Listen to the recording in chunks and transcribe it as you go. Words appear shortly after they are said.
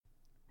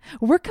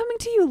We're coming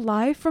to you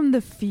live from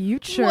the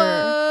future.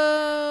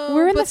 Whoa.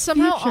 We're in but the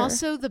somehow future.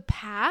 also the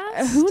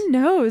past? Who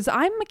knows?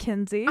 I'm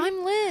Mackenzie.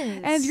 I'm Liz.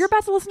 And you're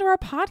about to listen to our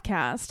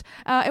podcast.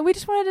 And we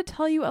just wanted to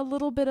tell you a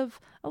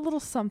little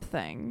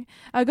something.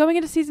 Going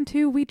into season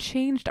 2, we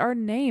changed our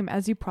name,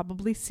 as you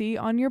probably see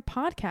on your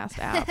podcast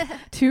app,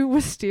 to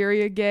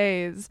Wisteria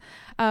Gaze.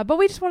 But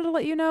we just wanted to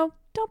let you know,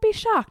 don't be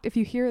shocked if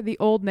you hear the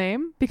old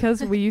name,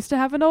 because we used to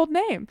have an old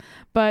name.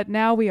 But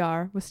now we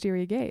are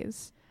Wisteria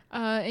Gaze.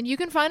 And you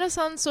can find us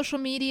on social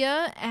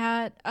media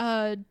at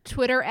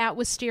Twitter at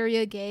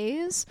Wisteria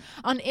Gaze,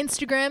 on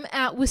Instagram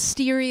at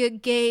Wisteria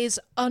Gaze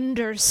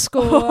 _.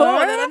 Oh,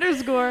 that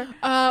underscore.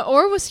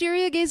 Or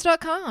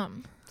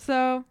wisteriagaze.com.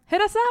 So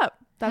hit us up.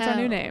 That's our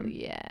new name.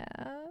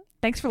 Yeah.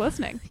 Thanks for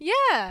listening.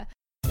 Yeah.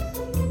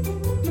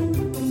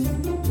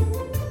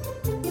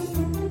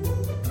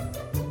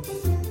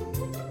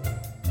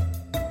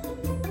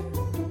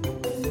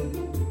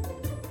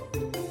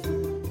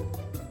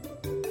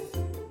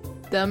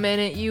 The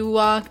minute you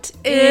walked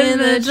in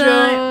the joint,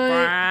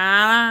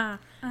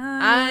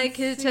 I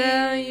could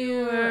tell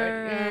you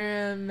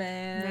were a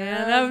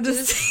man of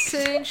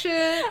distinction.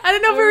 I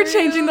didn't know if we were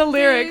changing the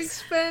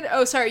lyrics.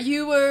 Oh, sorry.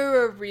 You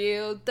were a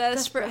real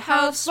desperate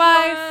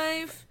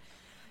housewife.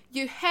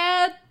 You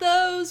had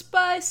those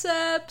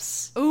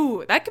biceps.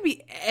 Ooh, that could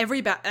be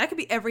every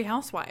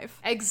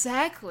housewife.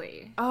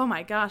 Exactly. Oh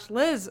my gosh,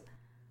 Liz.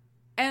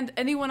 And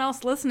anyone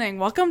else listening,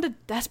 welcome to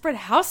Desperate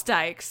House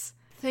Dykes.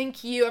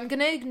 Thank you. I'm going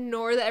to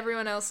ignore that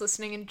everyone else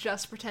listening and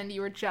just pretend you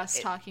were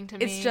just talking to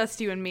me. It's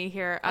just you and me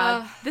here.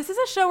 This is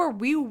a show where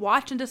we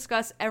watch and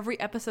discuss every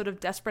episode of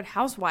Desperate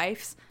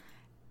Housewives.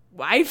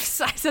 Wives?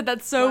 I said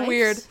that's so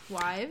weird.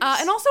 Wives?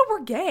 And also,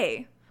 we're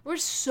gay. We're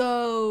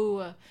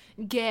so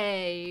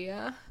gay.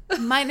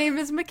 My name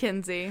is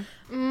Mackenzie.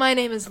 My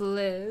name is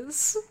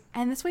Liz.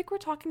 And this week we're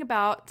talking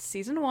about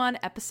Season 1,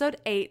 Episode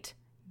 8,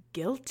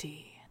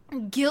 Guilty.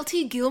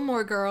 Guilty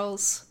Gilmore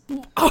Girls.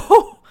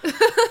 Oh!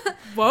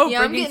 Whoa,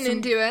 yeah, I'm getting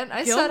into it.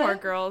 I said Gilmore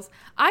it. Girls.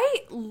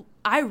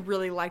 I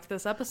really liked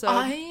this episode.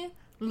 I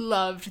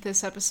loved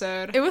this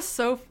episode. It was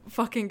so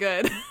fucking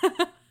good.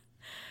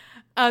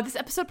 This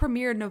episode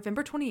premiered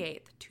November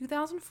 28th,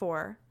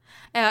 2004.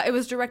 It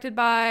was directed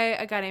by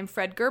a guy named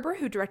Fred Gerber,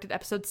 who directed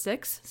episode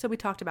 6, so we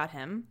talked about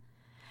him.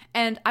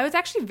 And I was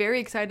actually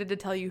very excited to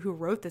tell you who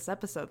wrote this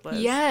episode,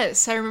 Liz.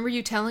 Yes, I remember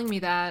you telling me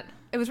that.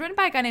 It was written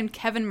by a guy named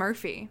Kevin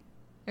Murphy.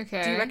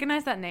 Okay. Do you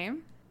recognize that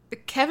name?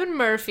 Kevin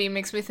Murphy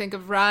makes me think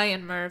of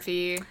Ryan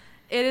Murphy.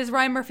 It is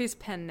Ryan Murphy's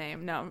pen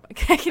name. No,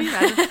 can you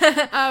imagine?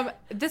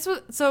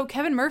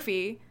 Kevin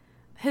Murphy,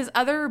 his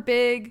other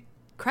big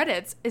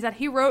credits is that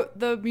he wrote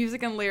the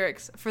music and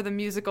lyrics for the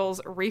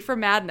musicals Reefer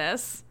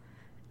Madness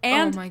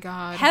and oh my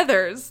God.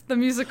 Heathers, the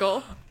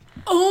musical.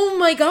 Oh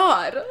my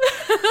God.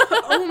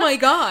 Oh my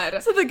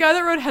God. So the guy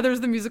that wrote Heathers,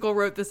 the musical,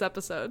 wrote this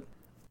episode.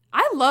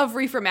 I love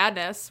Reefer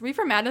Madness.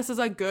 Reefer Madness is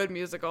a good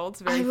musical.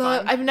 It's very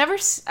fun.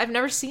 I've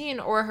never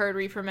seen or heard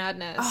Reefer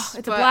Madness. Oh,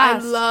 it's a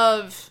blast. I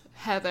love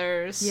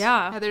Heathers.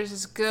 Yeah. Heathers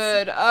is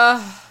good.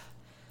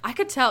 I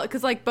could tell,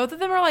 because like both of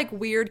them are like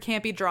weird,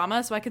 campy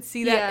drama, so I could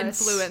see that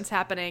influence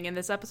happening in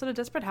this episode of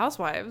Desperate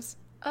Housewives.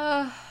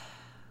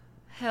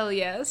 Hell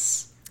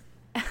yes.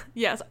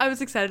 Yes, I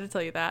was excited to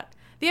tell you that.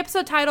 The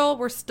episode title,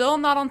 We're Still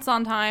Not on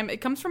Sondheim.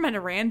 It comes from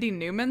a Randy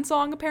Newman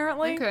song,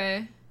 apparently.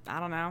 Okay. I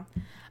don't know.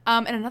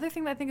 And another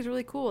thing that I think is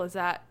really cool is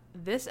that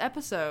this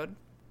episode,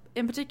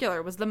 in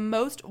particular, was the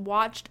most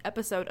watched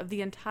episode of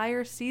the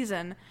entire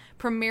season,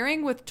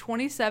 premiering with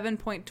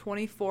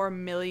 27.24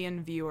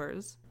 million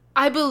viewers.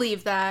 I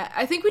believe that.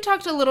 I think we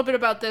talked a little bit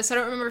about this. I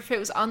don't remember if it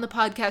was on the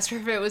podcast or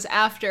if it was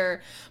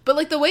after. But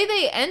like the way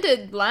they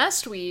ended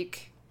last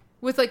week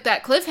with like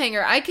that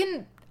cliffhanger, I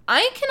can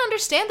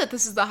understand that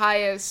this is the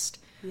highest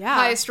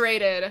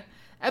rated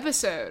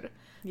episode.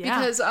 Yeah.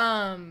 Because,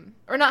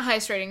 or not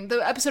highest rating,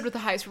 the episode with the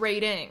highest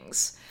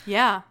ratings.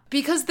 Yeah.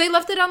 Because they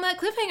left it on that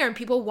cliffhanger and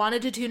people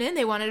wanted to tune in.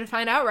 They wanted to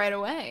find out right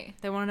away.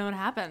 They want to know what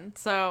happened.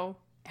 So,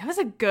 it was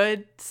a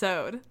good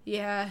episode.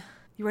 Yeah.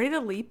 You ready to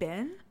leap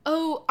in?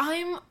 Oh,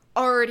 I'm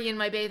already in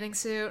my bathing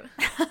suit.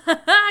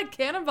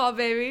 Cannonball,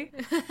 baby.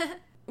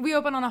 We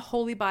open on a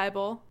holy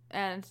Bible.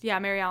 And, yeah,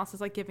 Mary Alice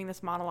is, like, giving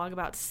this monologue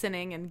about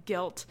sinning and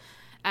guilt.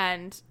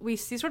 And we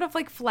see sort of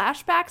like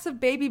flashbacks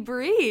of baby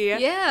Bree.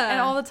 Yeah. And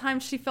all the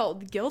times she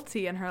felt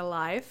guilty in her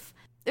life.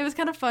 It was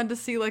kind of fun to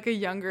see like a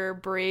younger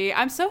Bree.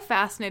 I'm so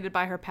fascinated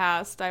by her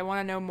past. I want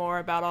to know more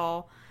about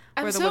all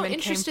where the women came from. I'm so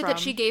interested that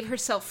she gave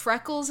herself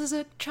freckles as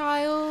a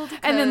child.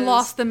 And then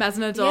lost them as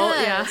an adult.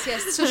 Yes.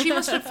 So she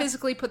must have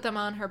physically put them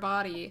on her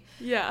body.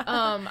 Yeah.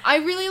 I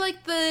really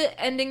like the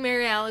ending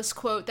Mary Alice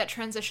quote that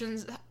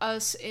transitions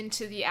us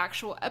into the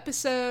actual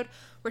episode,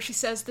 where she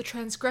says the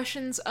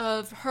transgressions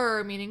of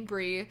her, meaning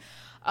Bree,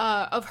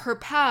 of her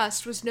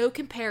past was no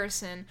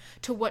comparison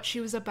to what she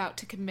was about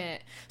to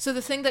commit. So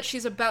the thing that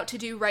she's about to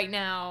do right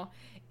now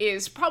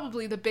is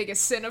probably the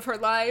biggest sin of her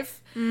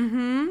life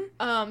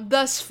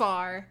thus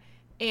far.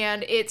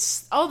 And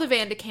it's all the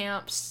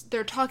Vandekamps.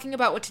 They're talking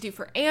about what to do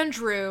for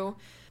Andrew.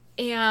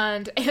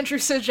 And Andrew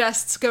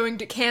suggests going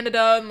to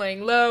Canada and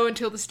laying low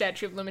until the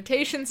statute of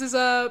limitations is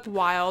up.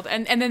 Wild.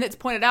 And then it's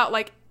pointed out,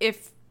 like,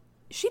 if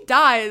she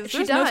dies,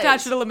 there's no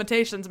statute of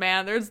limitations,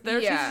 man. There's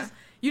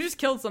you just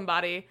killed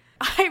somebody.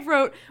 I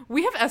wrote,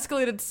 we have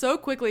escalated so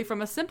quickly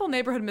from a simple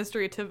neighborhood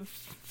mystery to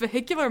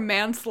vehicular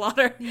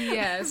manslaughter.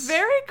 Yes.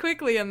 Very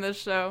quickly in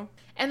this show.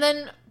 And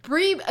then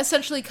Bree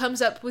essentially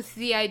comes up with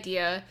the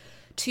idea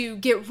to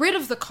get rid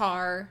of the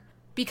car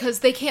because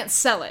they can't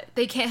sell it.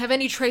 They can't have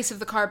any trace of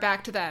the car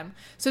back to them.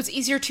 So it's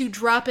easier to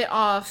drop it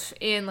off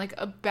in, like,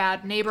 a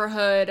bad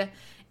neighborhood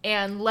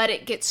and let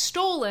it get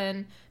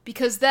stolen,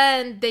 because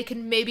then they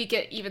can maybe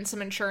get even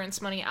some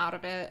insurance money out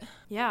of it.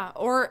 Yeah,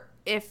 or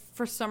if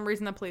for some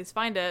reason the police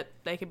find it,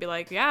 they could be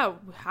like, yeah,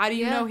 how do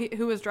you know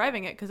who was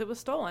driving it? Because it was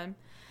stolen.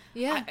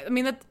 Yeah. I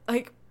mean, that,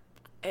 like,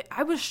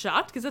 I was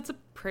shocked because it's a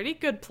pretty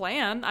good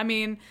plan. I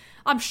mean,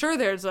 I'm sure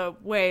there's a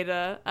way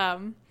to,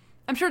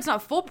 I'm sure it's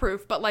not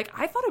foolproof, but, like,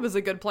 I thought it was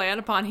a good plan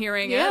upon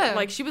hearing it.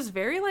 Like, she was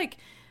very, like,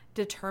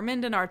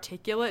 determined and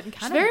articulate and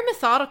kind of very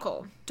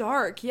methodical.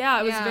 Dark.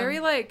 Yeah, it was very,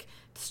 like,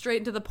 straight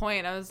and to the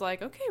point. I was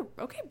like,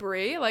 okay,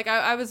 Brie. Like,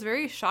 I was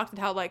very shocked at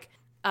how, like,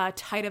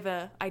 tight of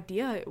a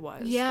idea it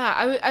was.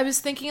 Yeah, I was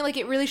thinking, like,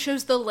 it really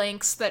shows the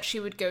lengths that she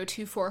would go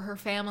to for her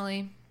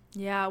family.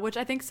 Yeah, which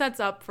I think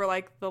sets up for,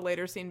 like, the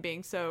later scene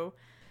being so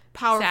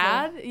powerful.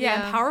 Sad.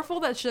 Yeah, and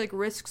powerful that she, like,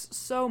 risks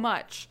so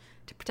much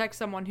to protect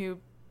someone who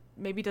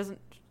maybe doesn't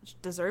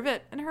deserve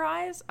it in her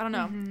eyes. I don't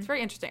know. It's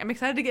very interesting. I'm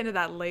excited to get into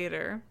that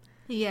later.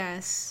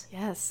 Yes.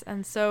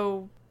 And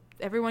so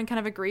everyone kind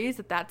of agrees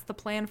that that's the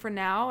plan for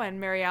now. And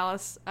Mary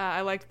Alice,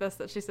 I liked this,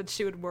 that she said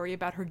she would worry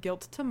about her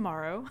guilt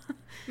tomorrow.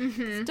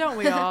 Don't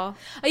we all?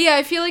 Yeah,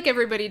 I feel like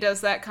everybody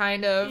does that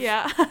kind of.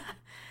 Yeah.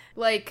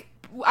 Like,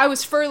 I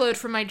was furloughed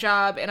from my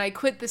job and I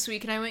quit this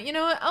week and I went, you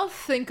know what, I'll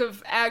think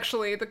of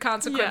actually the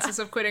consequences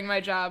of quitting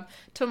my job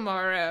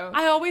tomorrow.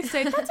 I always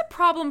say, that's a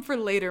problem for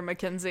later,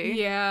 Mackenzie.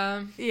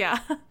 Yeah.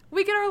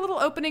 We get our little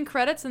opening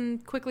credits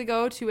and quickly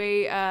go to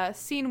a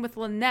scene with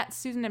Lynette,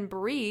 Susan, and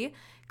Bree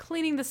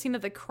cleaning the scene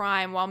of the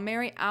crime while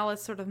Mary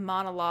Alice sort of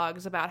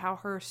monologues about how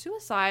her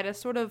suicide has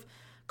sort of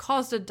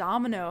caused a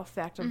domino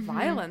effect of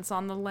violence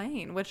on the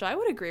lane, which I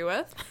would agree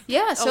with.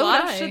 Yeah, so a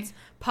lot of shit's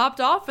popped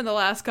off in the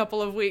last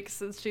couple of weeks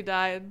since she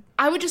died.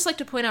 I would just like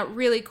to point out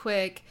really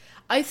quick,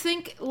 I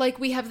think, like,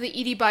 we have the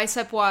Edie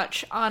Bicep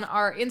watch on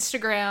our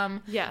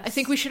Instagram. Yes. I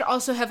think we should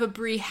also have a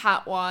Brie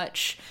hat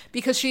watch,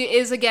 because she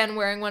is, again,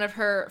 wearing one of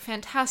her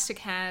fantastic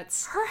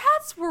hats. Her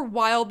hats were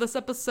wild this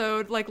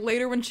episode, like,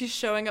 later when she's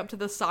showing up to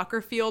the soccer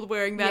field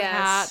wearing that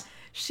hat.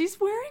 She's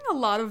wearing a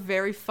lot of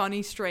very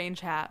funny, strange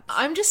hats.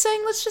 I'm just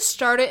saying, let's just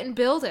start it and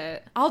build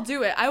it. I'll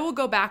do it. I will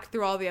go back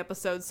through all the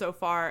episodes so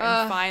far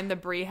and find the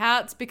Brie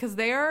hats, because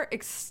they are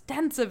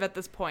extensive at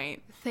this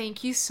point.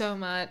 Thank you so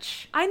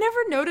much. I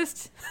never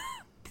noticed.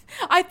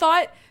 I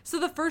thought,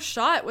 so the first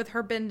shot with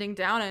her bending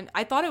down, and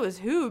I thought it was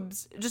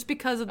Hoobs just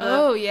because of the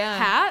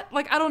hat.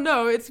 Like, I don't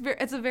know. It's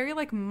a very,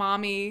 like,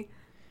 mommy,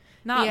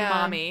 not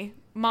mommy,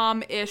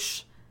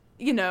 mom-ish,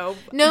 you know,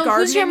 no,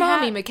 who's your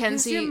mommy, hat.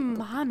 Mackenzie?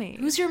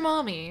 Who's your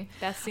mommy?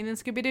 Best Best scene in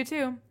Scooby-Doo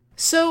too.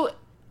 So,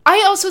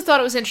 I also thought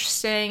it was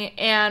interesting,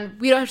 and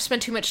we don't have to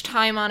spend too much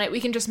time on it.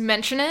 We can just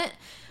mention it.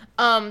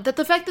 That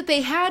the fact that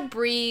they had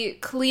Bree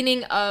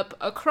cleaning up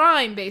a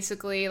crime,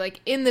 basically,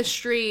 like, in the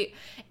street,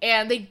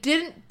 and they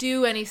didn't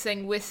do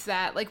anything with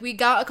that. Like, we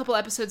got a couple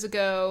episodes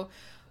ago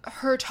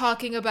her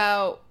talking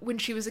about when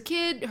she was a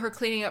kid, her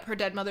cleaning up her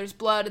dead mother's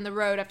blood in the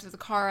road after the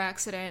car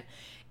accident.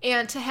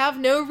 And to have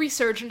no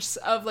resurgence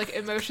of, like,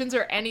 emotions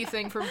or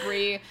anything from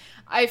Bree,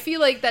 I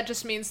feel like that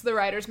just means the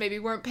writers maybe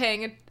weren't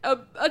paying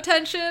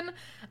attention.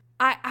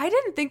 I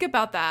didn't think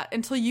about that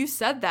until you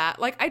said that.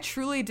 Like, I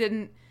truly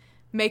didn't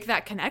make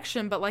that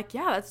connection. But, like,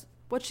 yeah, that's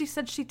what she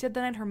said she did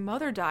the night her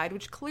mother died,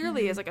 which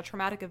clearly is, like, a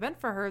traumatic event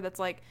for her that's,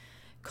 like,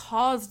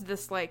 caused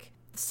this, like,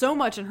 so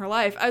much in her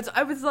life.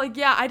 I was like,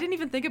 yeah, I didn't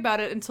even think about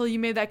it until you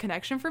made that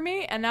connection for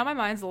me. And now my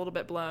mind's a little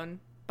bit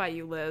blown by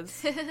you,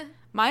 Liz.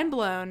 Mind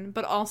blown,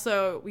 but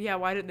also, yeah,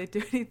 why didn't they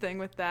do anything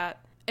with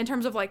that in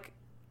terms of, like,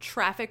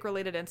 traffic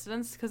related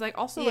incidents? Because, like,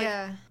 also,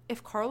 like,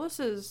 if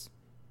Carlos's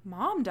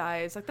mom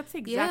dies, like, that's the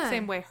exact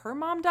same way her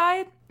mom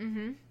died.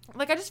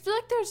 Like, I just feel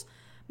like there's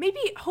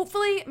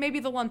hopefully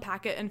they'll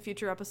unpack it in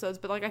future episodes,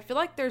 but, like, I feel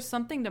like there's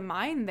something to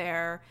mine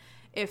there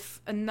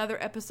if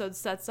another episode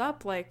sets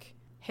up, like,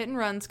 hit and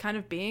runs kind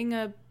of being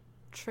a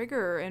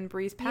trigger in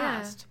Bree's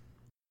past.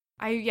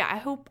 I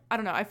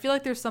don't know. I feel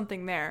like there's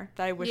something there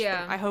that I wish,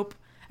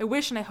 I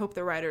wish and I hope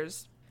the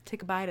writers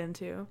take a bite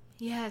into.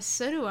 Yes,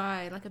 so do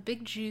I. Like a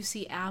big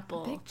juicy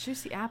apple. A big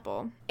juicy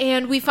apple.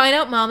 And we find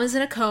out Mama's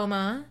in a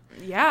coma.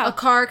 Yeah. A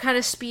car kind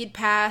of speed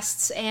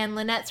past, and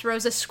Lynette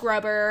throws a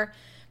scrubber,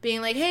 being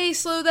like, hey,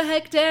 slow the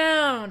heck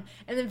down.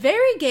 And the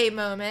very gay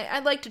moment,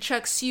 I'd like to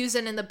chuck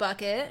Susan in the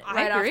bucket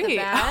right off the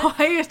bat. Oh,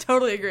 I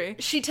totally agree.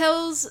 She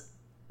tells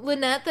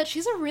Lynette that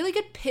she's a really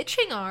good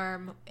pitching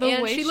arm.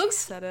 The way she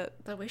said it.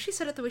 The way she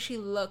said it, the way she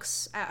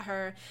looks at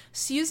her.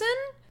 Susan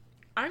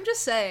I'm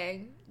just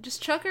saying,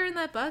 just chuck her in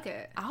that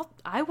bucket.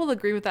 I will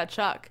agree with that,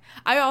 Chuck.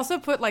 I also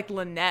put like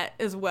Lynette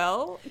as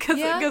well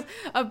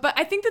but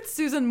I think that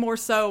Susan more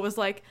so was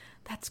like,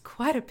 that's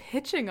quite a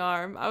pitching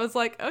arm. I was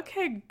like,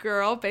 okay,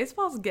 girl,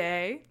 baseball's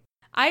gay.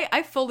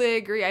 I fully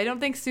agree. I don't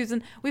think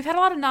Susan... We've had a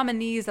lot of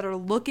nominees that are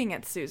looking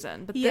at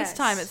Susan, but this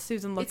time it's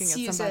Susan looking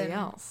at somebody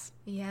else.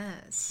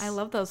 Yes. I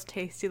love those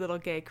tasty little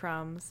gay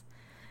crumbs.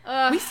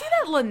 We see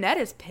that Lynette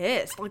is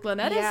pissed. Like,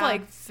 Lynette is,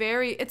 like,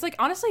 very... It's, like,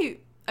 honestly...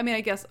 I mean,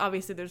 I guess,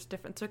 obviously, there's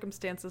different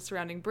circumstances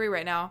surrounding Brie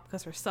right now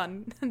because her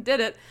son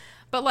did it.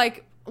 But,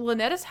 like,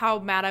 Lynette is how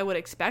mad I would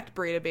expect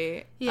Brie to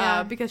be.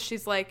 Yeah. Because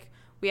she's like,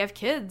 we have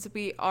kids.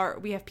 We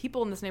have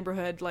people in this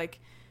neighborhood. Like,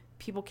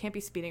 people can't be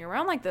speeding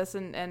around like this.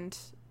 And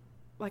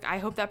like, I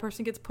hope that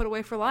person gets put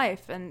away for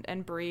life.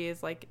 And Brie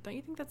is like, don't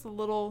you think that's a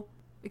little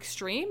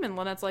extreme? And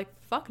Lynette's like,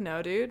 fuck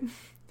no, dude.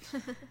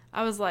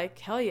 I was like,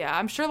 hell yeah.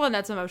 I'm sure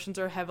Lynette's emotions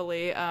are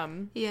heavily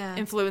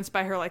influenced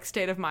by her, like,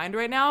 state of mind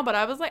right now. But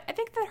I was like, I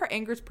think that her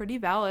anger is pretty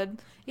valid.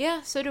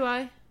 Yeah, so do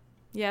I.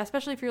 Yeah,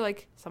 especially if you're,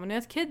 like, someone who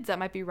has kids that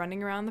might be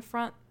running around the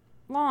front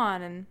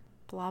lawn and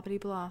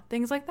blah-blah-blah.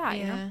 Things like that,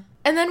 you know?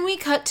 And then we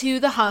cut to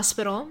the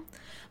hospital.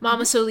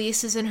 Mama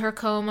Solis is in her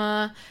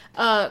coma.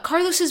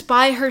 Carlos is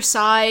by her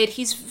side.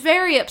 He's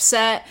very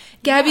upset.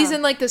 Gabby's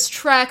in, like, this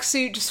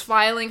tracksuit just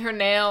filing her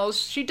nails.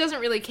 She doesn't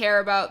really care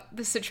about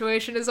the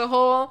situation as a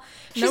whole.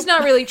 She's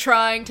not really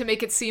trying to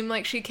make it seem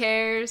like she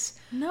cares.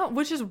 No,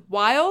 which is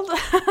wild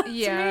to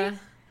me.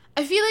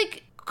 I feel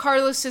like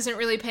Carlos isn't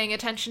really paying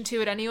attention to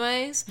it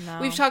anyways. No.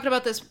 We've talked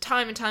about this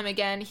time and time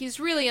again. He's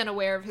really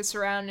unaware of his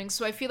surroundings,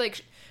 so I feel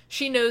like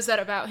she knows that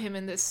about him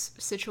in this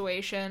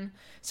situation.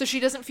 So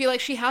she doesn't feel like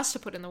she has to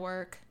put in the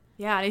work.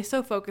 Yeah, and he's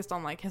so focused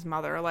on, like, his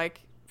mother.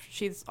 Like,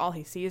 she's all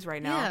he sees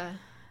right now.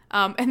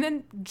 Yeah. And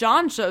then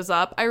John shows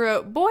up. I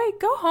wrote, boy,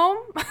 go home.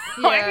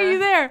 Why are you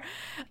there?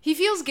 He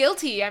feels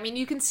guilty. I mean,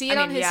 you can see it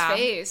on his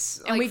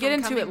face. And we get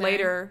into it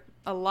later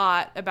a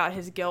lot about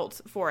his guilt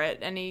for it.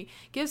 And he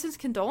gives his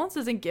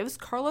condolences and gives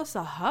Carlos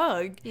a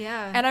hug.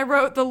 Yeah. And I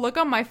wrote, the look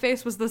on my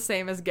face was the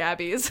same as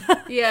Gabby's.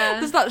 Yeah.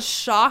 Just that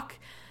shock.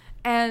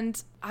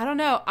 And I don't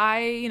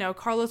know,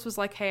 Carlos was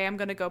like, hey, I'm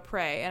going to go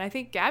pray. And I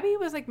think Gabby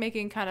was, like,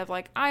 making kind of,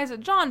 like, eyes at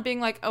John, being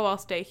like, oh, I'll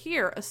stay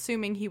here,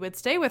 assuming he would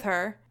stay with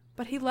her.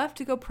 But he left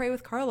to go pray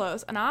with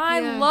Carlos. And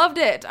I loved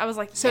it. I was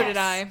like, so did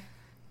I.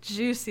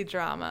 Juicy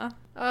drama.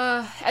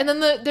 And then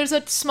there's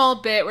a small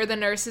bit where the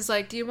nurse is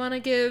like, do you want to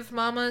give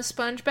Mama a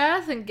sponge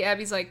bath? And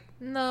Gabby's like,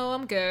 no,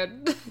 I'm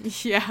good.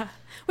 Yeah.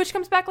 Which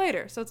comes back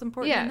later. So it's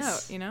important to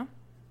note, you know?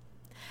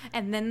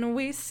 And then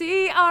we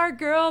see our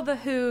girl, the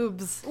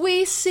Hoobs.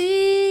 We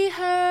see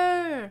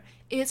her.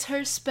 It's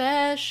her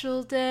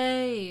special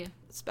day.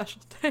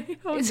 Special day?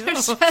 Oh, it's her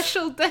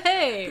special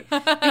day.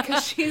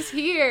 Because she's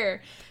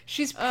here.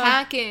 She's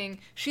packing.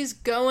 She's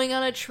going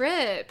on a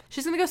trip.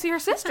 She's going to go see her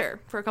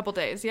sister for a couple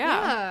days.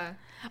 Yeah.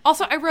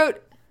 Also, I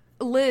wrote,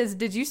 Liz,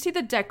 did you see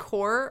the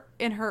decor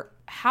in her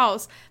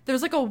house?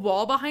 There's, like, a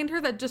wall behind her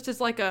that just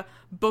is like a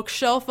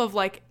bookshelf of,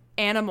 like,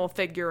 animal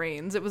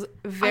figurines. It was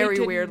very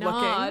weird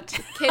looking.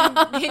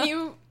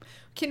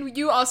 Can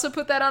you also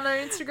put that on our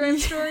Instagram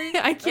story?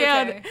 I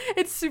can. Okay.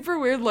 It's super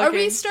weird looking. Are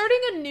we starting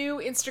a new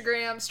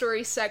Instagram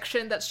story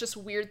section that's just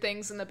weird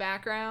things in the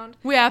background?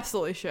 We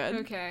absolutely should.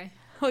 Okay.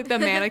 Like the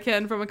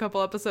mannequin from a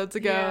couple episodes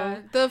ago. Yeah.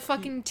 The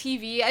fucking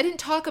TV. I didn't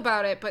talk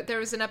about it, but there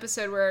was an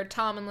episode where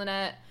Tom and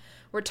Lynette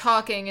were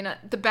talking, and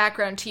the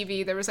background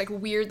TV, there was, like,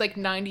 weird, like,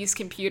 90s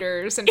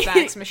computers and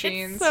fax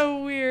machines. It's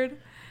so weird.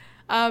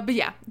 But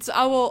yeah, so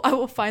I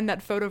will find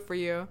that photo for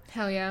you.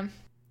 Hell yeah.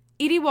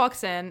 Edie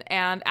walks in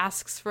and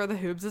asks for the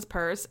Hoobs'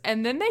 purse,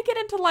 and then they get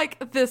into,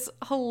 like, this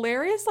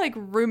hilarious, like,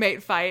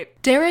 roommate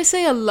fight. Dare I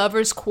say a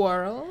lover's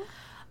quarrel?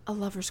 A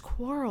lover's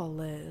quarrel,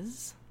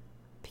 Liz.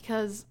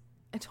 Because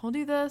I told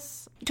you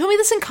this. You told me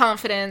this in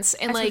confidence,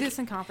 and, I like, told you this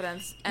in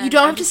confidence. And you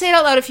don't have to say it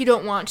out loud if you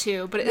don't want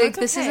to, but like,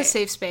 this is a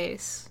safe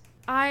space.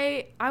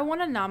 I want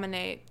to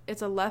nominate,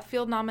 it's a left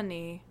field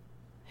nominee,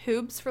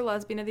 Hoobs for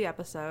Lesbian of the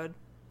Episode.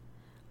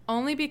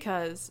 Only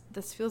because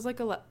this feels like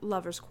a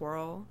lover's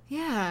quarrel.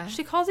 Yeah.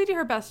 She calls Edie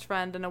her best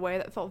friend in a way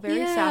that felt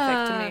very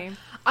sapphic to me.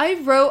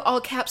 I wrote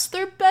all caps,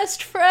 they're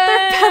best friends.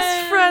 They're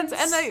best friends.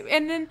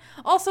 And then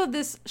also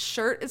this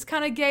shirt is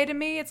kind of gay to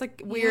me. It's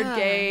like weird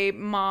gay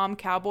mom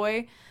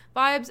cowboy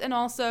vibes. And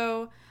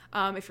also,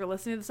 if you're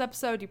listening to this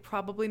episode, you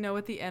probably know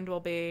what the end will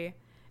be.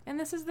 And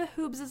this is the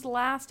Hoobs'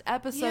 last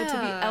episode to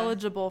be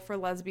eligible for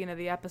Lesbian of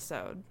the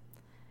Episode.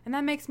 And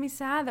that makes me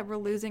sad that we're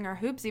losing our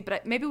Hoobsie,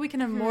 but maybe we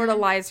can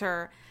immortalize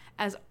her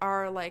as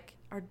our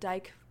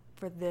dyke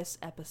for this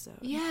episode.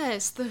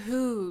 Yes, the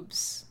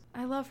Hoobs.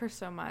 I love her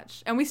so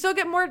much. And we still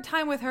get more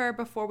time with her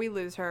before we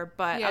lose her,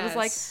 but I was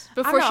like...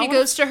 Before she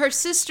goes to her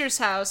sister's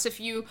house, if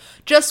you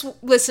just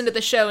listen to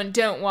the show and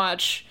don't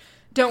watch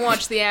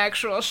the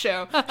actual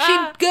show. She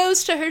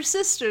goes to her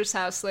sister's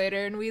house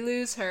later, and we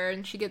lose her,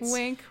 and she gets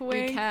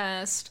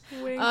recast.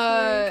 Wink,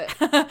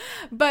 wink.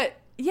 But...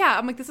 yeah,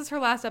 I'm like, this is her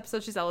last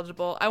episode. She's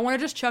eligible. I want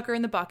to just chuck her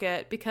in the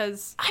bucket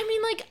because... I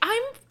mean, like,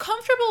 I'm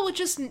comfortable with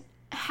just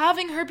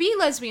having her be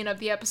Lesbian of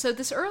the Episode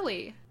this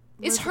early.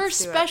 It's her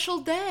special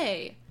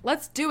day.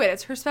 Let's do it.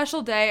 It's her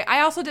special day.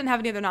 I also didn't have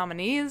any other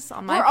nominees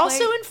on my plate. We're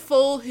also in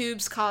full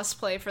Hoobs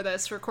cosplay for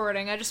this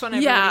recording. I just want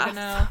everybody to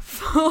know.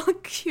 Full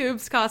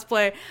Hoobs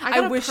cosplay.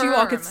 I wish you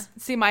all could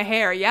see my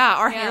hair. Yeah,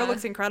 our hair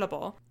looks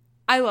incredible.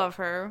 I love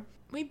her.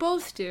 We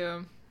both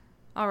do.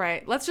 All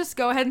right, let's just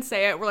go ahead and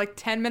say it. We're like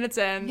 10 minutes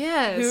in.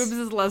 Yes. Hoobs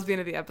is lesbian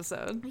of the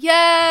episode.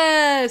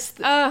 Yes!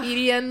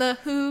 Edie and the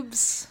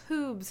Hoobs.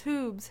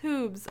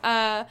 Hoobs.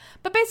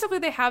 But basically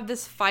they have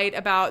this fight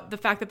about the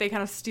fact that they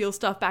kind of steal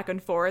stuff back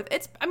and forth.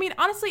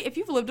 Honestly, if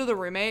you've lived with a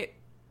roommate,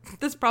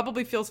 this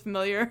probably feels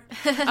familiar.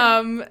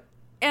 And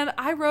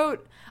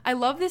I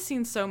love this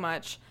scene so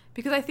much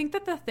because I think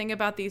that the thing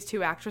about these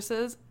two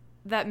actresses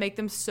that make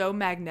them so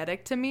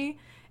magnetic to me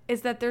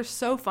is that they're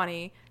so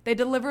funny. They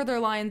deliver their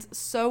lines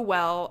so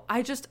well.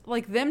 I just,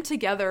 like, them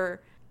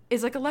together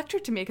is, like,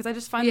 electric to me because I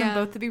just find them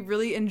both to be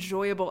really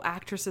enjoyable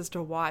actresses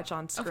to watch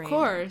on screen. Of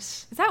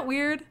course. Is that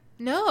weird?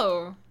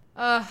 No.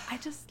 I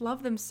just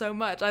love them so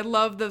much. I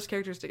love those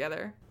characters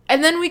together.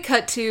 And then we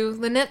cut to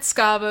Lynette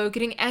Scavo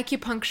getting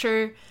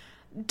acupuncture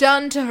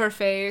done to her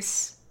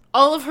face.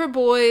 All of her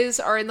boys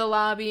are in the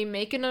lobby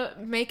making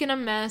a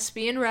mess,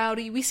 being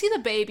rowdy. We see the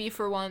baby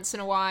for once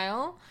in a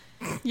while.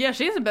 Yeah,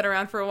 she hasn't been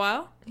around for a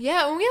while.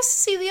 Yeah, and we also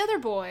see the other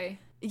boy.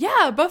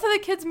 Yeah, both of the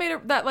kids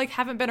that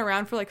haven't been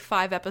around for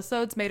 5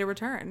 episodes made a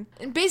return.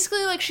 And basically,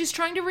 she's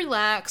trying to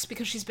relax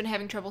because she's been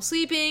having trouble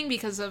sleeping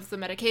because of the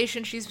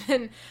medication she's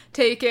been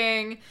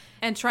taking.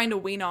 And trying to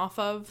wean off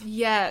of.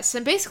 Yes,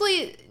 and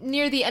basically,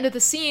 near the end of the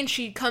scene,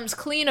 she comes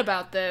clean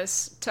about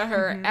this to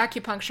her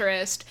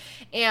acupuncturist,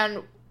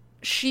 and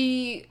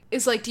she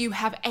is like, do you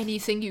have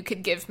anything you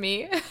could give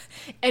me?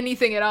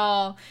 Anything at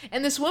all.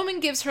 And this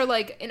woman gives her,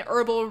 an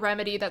herbal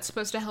remedy that's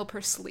supposed to help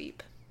her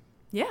sleep.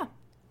 Yeah.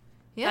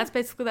 That's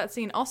basically that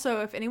scene.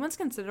 Also, if anyone's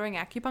considering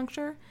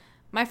acupuncture,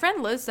 my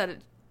friend Liz said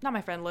it. Not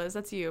my friend Liz,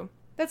 that's you.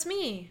 That's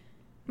me.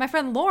 My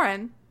friend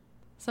Lauren,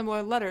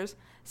 similar letters,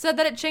 said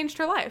that it changed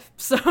her life.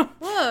 So,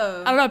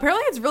 whoa. I don't know.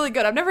 Apparently it's really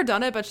good. I've never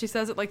done it, but she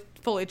says it,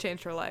 fully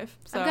changed her life.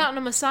 So. I've gotten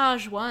a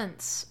massage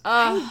once.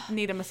 I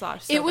need a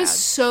massage so It was bad.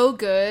 so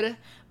good.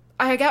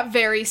 I got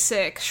very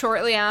sick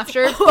shortly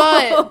after,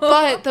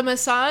 but the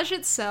massage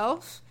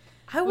itself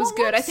was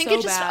good. I think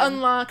it just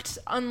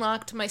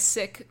unlocked my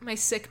sick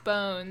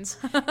bones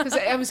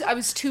because I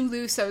was too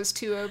loose. I was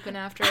too open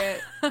after it.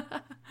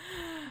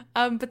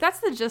 But that's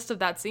the gist of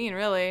that scene,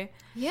 really.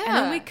 Yeah. And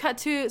then we cut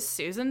to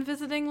Susan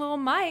visiting little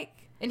Mike.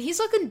 And he's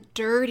looking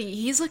dirty.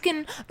 He's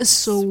looking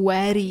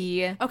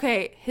sweaty.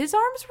 Okay, his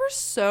arms were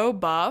so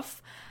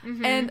buff.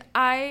 Mm-hmm. And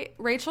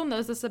Rachel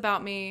knows this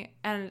about me,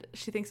 and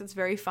she thinks it's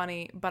very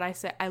funny, but I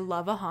say I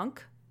love a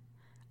hunk.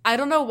 I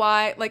don't know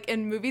why.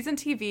 In movies and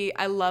TV,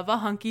 I love a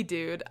hunky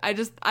dude. I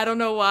don't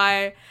know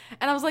why.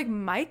 And I was like,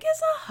 Mike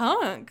is a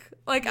hunk.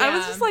 I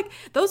was just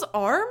those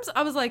arms,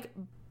 I was like,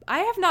 I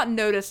have not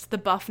noticed the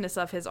buffness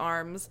of his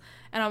arms.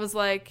 And I was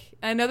like,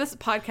 I know this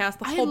podcast,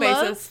 the whole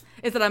basis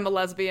is that I'm a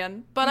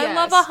lesbian, but I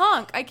love a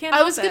hunk. I can't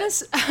help it.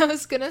 I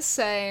was gonna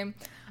say,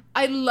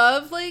 I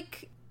love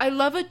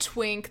a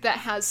twink that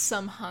has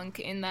some hunk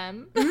in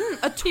them.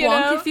 A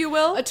twunk, if you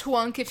will. A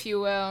twunk, if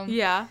you will.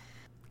 Yeah.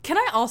 Can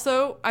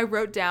I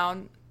wrote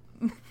down,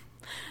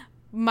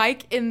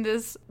 Mike in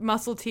this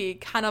muscle tee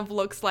kind of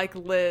looks like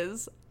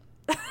Liz.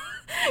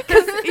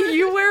 Because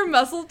you wear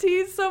muscle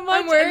tees so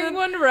much. I'm wearing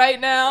one right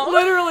now.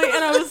 Literally.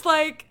 And I was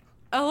like,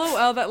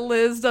 LOL, that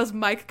Liz does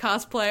Mike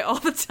cosplay all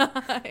the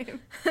time.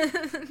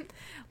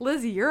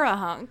 Liz, you're a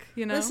hunk,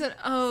 you know? Listen,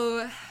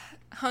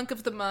 hunk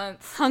of the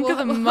month. Hunk of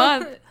the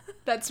month.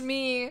 That's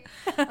me.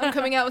 I'm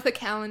coming out with a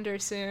calendar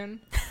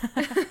soon.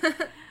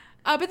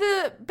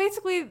 But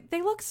basically,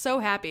 they look so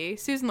happy.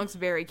 Susan looks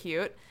very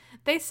cute.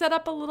 They set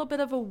up a little bit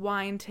of a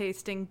wine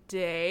tasting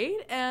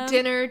date. And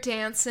dinner,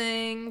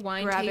 dancing,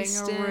 wine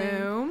tasting. Grabbing a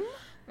room.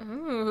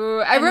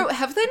 Ooh. I wrote,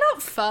 have they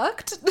not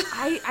fucked?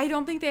 I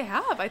don't think they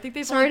have. I think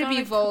they've Sorry to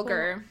be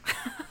vulgar.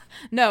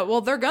 No,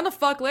 well, they're gonna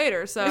fuck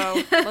later,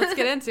 so let's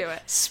get into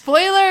it.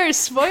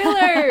 Spoilers!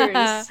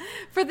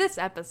 For this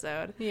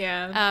episode.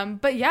 Yeah.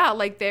 But yeah,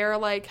 they're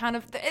kind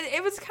of,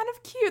 it was kind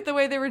of cute the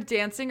way they were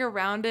dancing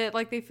around it.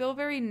 They feel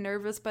very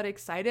nervous but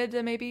excited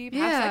to maybe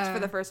have sex for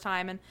the first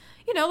time. And,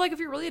 if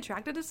you're really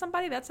attracted to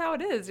somebody, that's how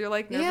it is. You're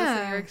nervous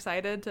and you're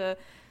excited to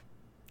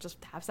just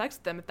have sex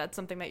with them if that's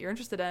something that you're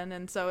interested in.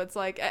 And so it's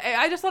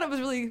I just thought it was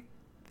really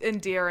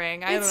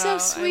endearing. I don't know. It's so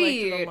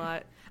sweet. I liked it a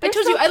lot. I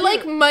told you, I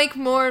like Mike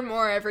more and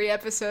more every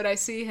episode I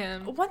see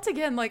him. Once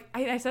again,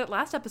 I said it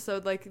last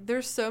episode,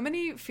 there's so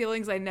many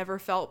feelings I never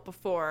felt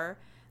before.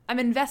 I'm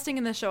investing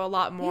in the show a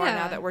lot more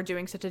now that we're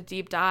doing such a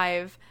deep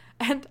dive.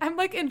 And I'm,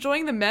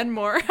 enjoying the men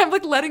more. I'm,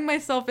 letting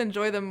myself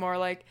enjoy them more.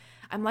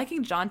 I'm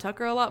liking John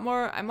Tucker a lot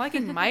more. I'm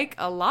liking Mike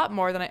a lot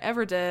more than I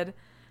ever did.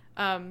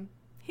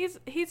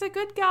 He's a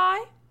good guy,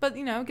 but,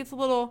 gets a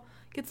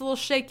little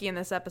shaky in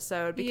this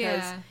episode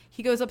because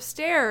he goes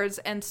upstairs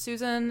and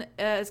Susan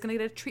is going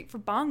to get a treat for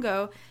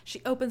Bongo.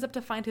 She opens up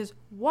to find his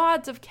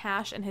wads of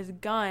cash and his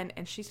gun,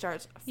 and she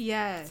starts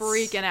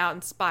freaking out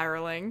and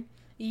spiraling.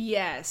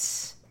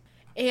 Yes.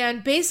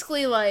 And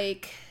basically,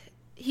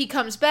 he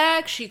comes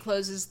back, she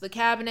closes the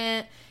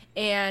cabinet,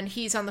 and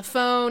he's on the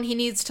phone. He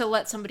needs to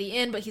let somebody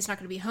in, but he's not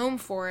going to be home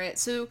for it.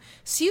 So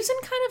Susan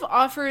kind of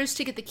offers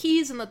to get the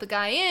keys and let the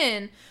guy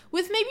in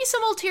with maybe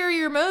some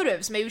ulterior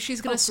motives. Maybe she's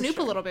going to snoop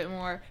a little bit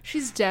more.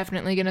 She's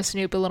definitely going to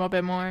snoop a little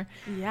bit more.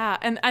 Yeah,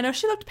 and I know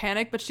she looked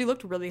panicked, but she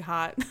looked really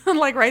hot.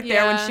 Like right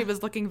there when she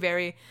was looking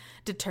very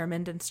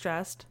determined and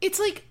stressed. It's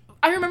like,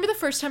 I remember the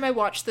first time I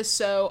watched this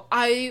show,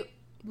 I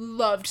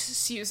loved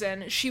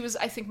Susan. She was,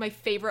 I think, my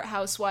favorite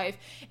housewife.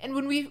 And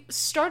when we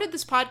started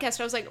this podcast,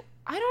 I was like,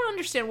 I don't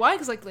understand why,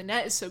 because like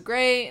Lynette is so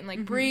great and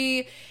like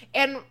Brie,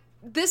 and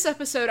this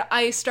episode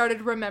I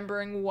started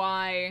remembering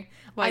why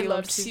I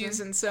loved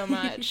Susan so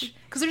much,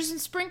 because there's some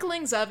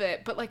sprinklings of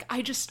it, but like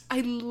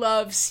I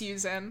love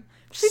Susan.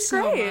 She's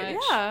so great.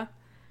 much. Yeah,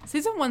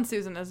 season 1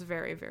 Susan is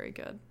very, very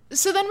good.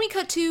 So then we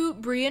cut to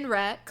Brie and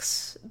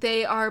Rex.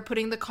 They are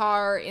putting the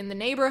car in the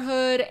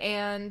neighborhood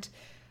and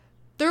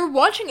they're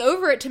watching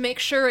over it to make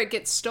sure it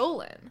gets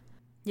stolen.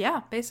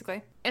 Yeah,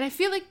 basically. And I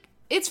feel like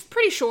it's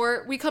pretty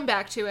short. We come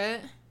back to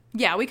it.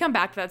 Yeah, we come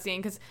back to that scene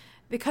because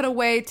they cut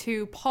away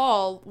to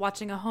Paul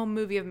watching a home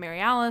movie of Mary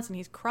Alice and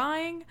he's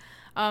crying.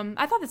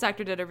 I thought this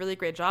actor did a really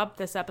great job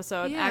this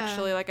episode,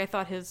 actually. Like, I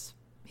thought he's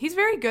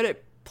very good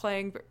at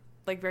playing,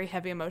 like, very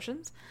heavy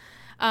emotions.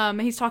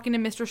 He's talking to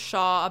Mr.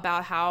 Shaw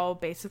about how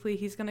basically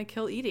he's going to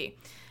kill Edie.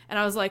 And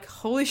I was like,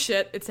 holy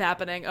shit, it's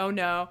happening. Oh,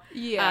 no.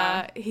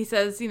 Yeah. He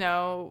says, you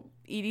know,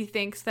 Edie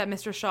thinks that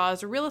Mr. Shaw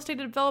is a real estate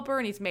developer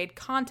and he's made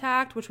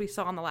contact, which we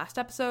saw in the last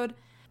episode.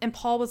 And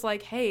Paul was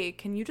like, hey,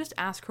 can you just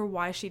ask her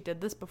why she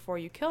did this before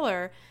you kill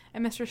her?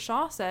 And Mr.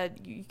 Shaw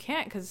said, you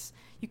can't, because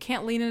you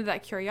can't lean into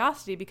that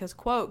curiosity because,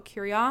 quote,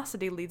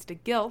 curiosity leads to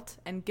guilt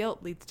and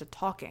guilt leads to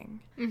talking.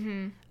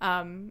 Mm-hmm.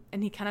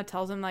 And he kind of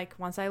tells him, like,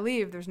 once I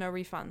leave, there's no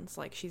refunds.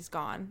 Like, she's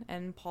gone.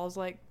 And Paul's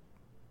like,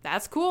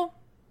 that's cool.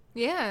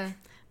 Yeah.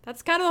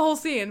 That's kind of the whole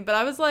scene. But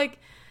I was like,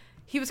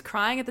 he was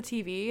crying at the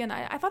TV, and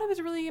I thought it was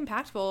really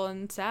impactful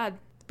and sad.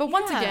 But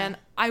once again,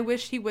 I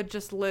wish he would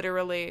just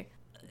literally...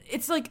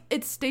 It's like,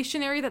 it's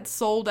stationery that's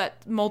sold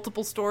at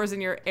multiple stores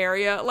in your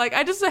area. Like,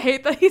 I just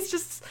hate that he's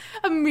just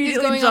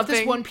immediately going jumping. off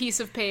this one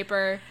piece of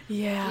paper.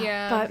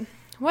 Yeah. But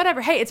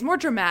whatever. Hey, it's more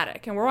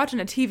dramatic, and we're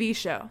watching a TV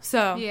show,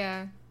 so...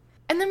 Yeah.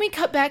 And then we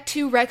cut back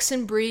to Rex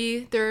and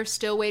Bree. They're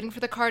still waiting for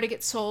the car to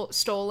get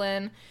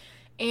stolen.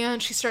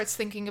 And she starts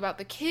thinking about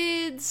the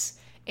kids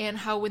and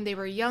how when they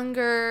were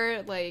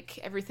younger, like,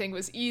 everything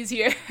was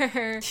easier.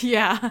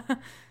 Yeah.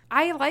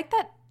 I like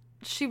that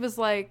she was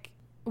like,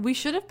 we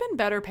should have been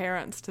better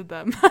parents to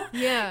them.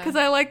 Yeah. Because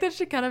I like that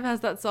she kind of has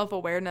that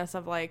self-awareness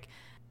of, like,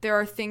 there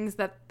are things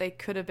that they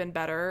could have been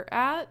better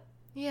at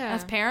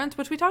as parents,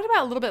 which we talked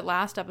about a little bit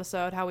last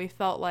episode, how we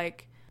felt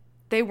like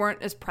they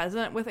weren't as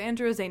present with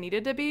Andrew as they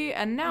needed to be.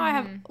 And now I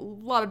have a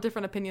lot of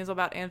different opinions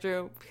about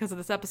Andrew because of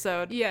this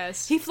episode.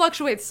 Yes. He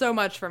fluctuates so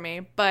much for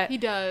me, but... He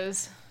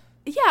does.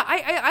 Yeah,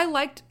 I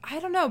liked, I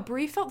don't know,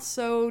 Brie felt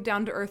so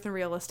down to earth and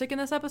realistic in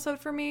this episode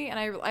for me, and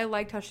I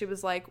liked how she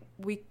was like,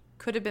 we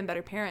could have been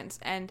better parents,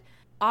 and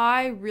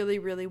I really,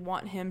 really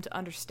want him to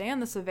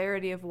understand the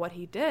severity of what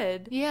he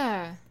did.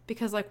 Yeah.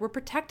 Because, like, we're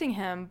protecting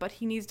him, but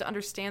he needs to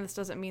understand this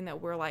doesn't mean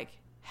that we're, like,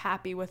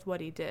 happy with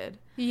what he did.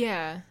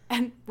 Yeah.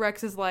 And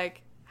Rex is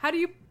like,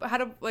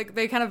 like,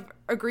 they kind of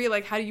agree,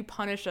 like, how do you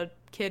punish a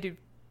kid who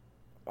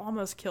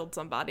almost killed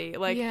somebody?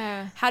 Like,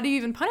 how do you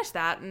even punish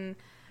that? And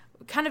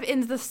kind of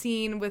ends the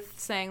scene with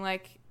saying,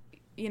 like,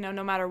 you know,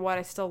 no matter what,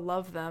 I still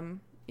love them,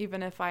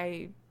 even if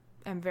I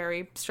am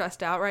very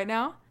stressed out right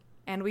now.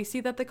 And we see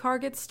that the car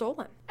gets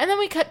stolen. And then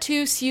we cut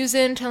to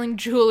Susan telling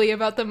Julie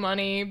about the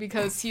money,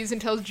 because Susan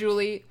tells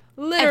Julie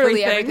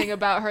literally everything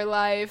about her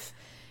life.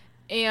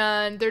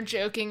 And they're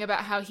joking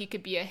about how he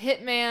could be a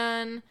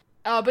hitman.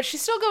 But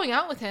she's still going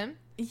out with him.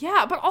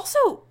 Yeah, but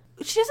also,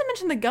 she doesn't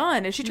mention the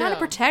gun. Is she trying to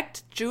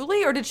protect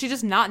Julie, or did she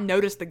just not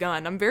notice the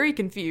gun? I'm very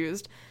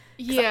confused.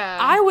 Yeah.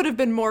 I would have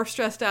been more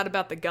stressed out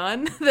about the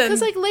gun than...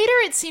 Because, like, later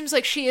it seems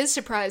like she is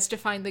surprised to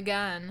find the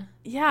gun.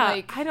 Yeah,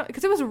 like, I don't...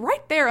 Because it was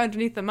right there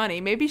underneath the money.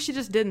 Maybe she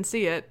just didn't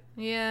see it.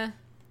 Yeah.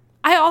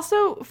 I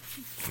also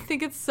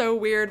think it's so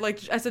weird,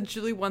 like I said,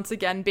 Julie once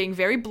again being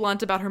very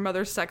blunt about her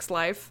mother's sex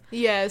life.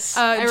 Yes,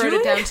 I wrote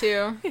it down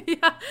too.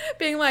 Yeah,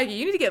 being like,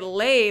 you need to get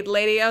laid,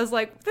 lady. I was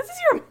like, this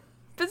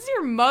is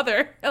your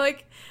mother.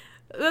 Like,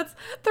 that's...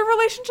 The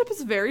relationship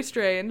is very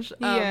strange.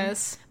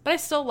 Yes. But I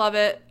still love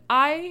it.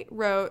 I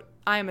wrote...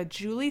 I am a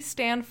Julie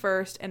stan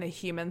first and a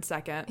human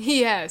second.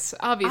 Yes,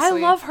 obviously. I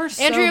love her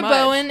so Andrea much.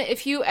 Bowen,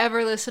 if you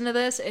ever listen to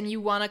this and you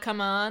want to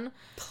come on,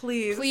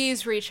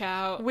 please reach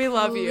out. We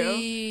love you.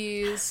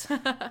 Please.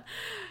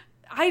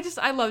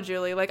 I love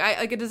Julie. Like,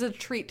 it is a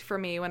treat for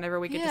me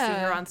whenever we get to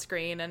see her on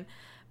screen. And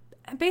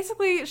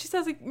basically, she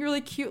says a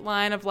really cute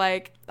line of,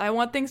 like, I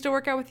want things to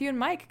work out with you and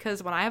Mike,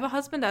 because when I have a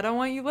husband, I don't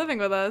want you living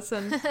with us.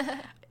 And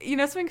you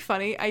know something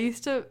funny? I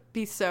used to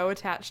be so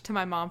attached to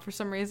my mom for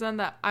some reason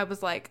that I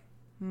was like,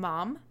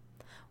 Mom,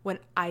 when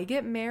I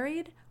get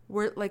married,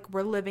 we're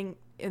living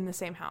in the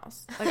same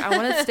house. Like, I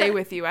want to stay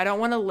with you. I don't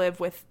want to live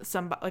with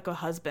somebody, like a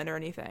husband or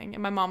anything.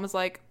 And my mom was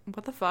like,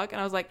 what the fuck?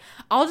 And I was like,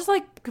 I'll just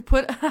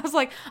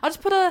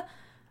put a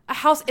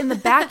house in the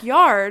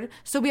backyard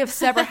so we have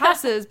separate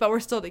houses, but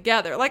we're still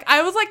together. Like,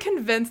 I was like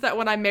convinced that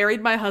when I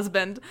married my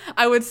husband,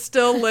 I would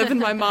still live in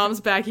my mom's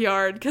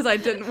backyard because I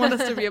didn't want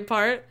us to be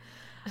apart.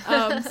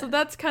 So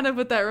that's kind of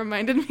what that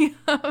reminded me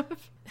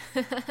of.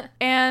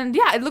 And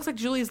yeah, it looks like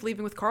Julie's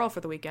leaving with Carl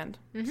for the weekend.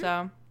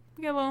 So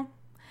we get a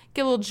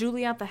little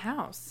Julie out the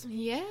house.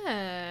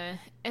 Yeah.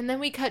 And then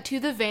we cut to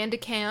the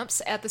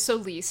Vandecamps at the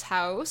Solis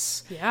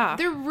house. Yeah.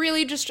 They're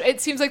really just,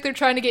 it seems like they're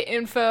trying to get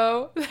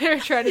info. They're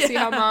trying to see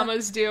how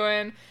Mama's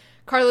doing.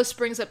 Carlos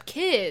brings up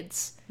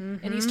kids.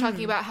 And he's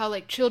talking about how,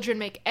 like, children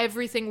make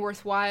everything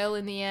worthwhile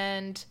in the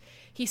end.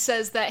 He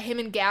says that him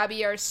and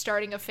Gabby are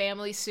starting a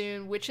family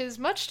soon, which is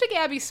much to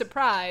Gabby's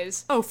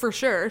surprise. Oh, for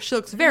sure. She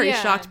looks very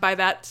shocked by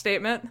that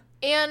statement.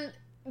 And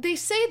they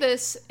say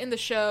this in the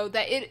show,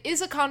 that it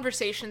is a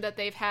conversation that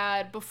they've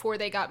had before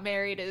they got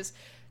married, is,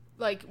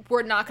 like,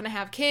 we're not going to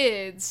have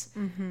kids.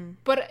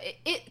 But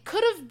it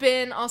could have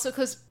been also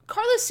because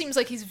Carlos seems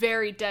like he's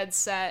very dead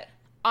set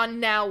on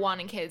now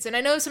wanting kids. And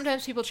I know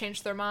sometimes people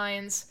change their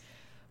minds,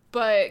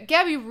 but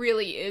Gabby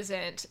really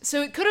isn't.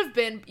 So it could have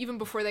been, even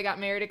before they got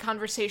married, a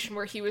conversation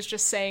where he was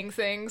just saying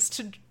things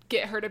to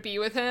get her to be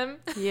with him.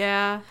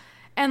 Yeah.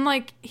 And,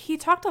 like, he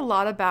talked a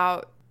lot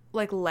about,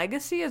 like,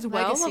 legacy as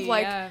well. Of,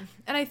 like,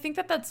 and I think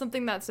that that's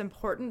something that's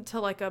important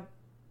to, like, a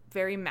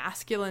very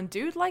masculine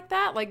dude like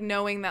that. Like,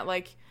 knowing that,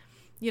 like,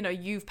 you know,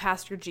 you've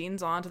passed your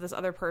genes on to this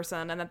other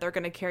person and that they're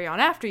going to carry on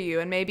after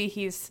you. And maybe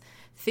he's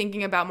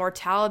thinking about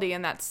mortality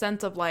in that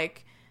sense of,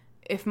 like,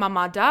 if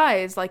Mama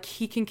dies, like,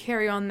 he can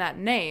carry on that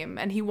name,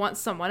 and he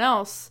wants someone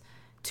else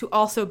to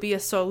also be a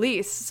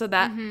Solis so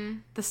that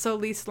the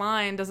Solis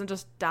line doesn't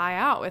just die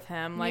out with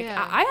him. Like,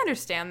 I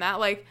understand that.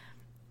 Like,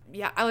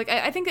 yeah,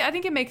 I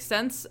think it makes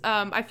sense.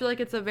 I feel like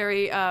it's a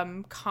very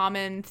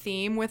common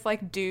theme with,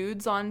 like,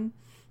 dudes on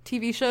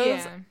TV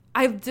shows. Yeah.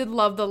 I did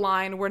love the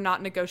line, "We're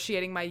not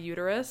negotiating my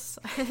uterus."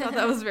 I thought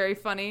that was very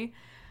funny.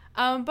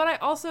 But I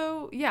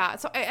also,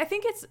 so I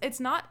think it's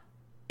not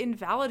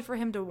invalid for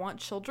him to want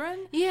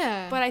children.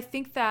 Yeah. But I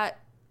think that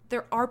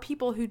there are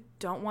people who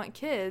don't want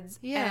kids.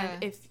 Yeah.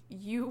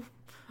 And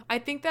I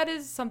think that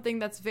is something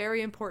that's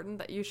very important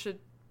that you should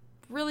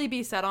really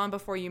be set on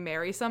before you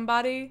marry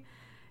somebody,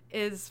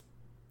 is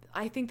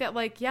I think that,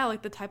 like,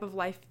 like, the type of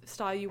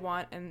lifestyle you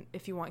want and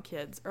if you want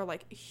kids are,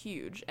 like,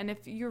 huge. And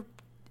if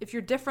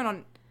you're different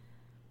on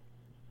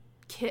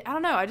kid, I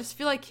don't know, I just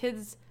feel like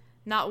kids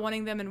not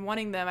wanting them and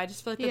wanting them, I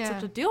just feel like that's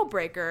such a deal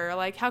breaker.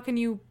 Like, how can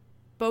you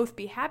both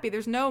be happy?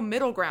 There's no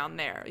middle ground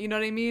there. You know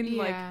what I mean?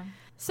 Yeah. Like,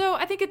 so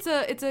I think it's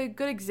a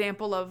good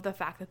example of the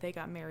fact that they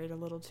got married a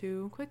little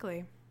too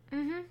quickly.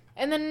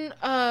 And then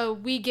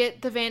we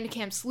get the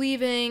Vandecamps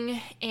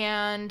leaving,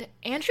 and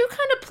Andrew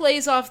kind of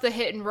plays off the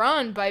hit and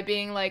run by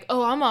being like,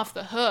 "Oh, I'm off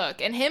the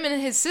hook," and him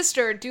and his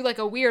sister do, like,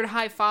 a weird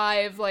high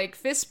five, like,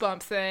 fist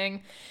bump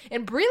thing,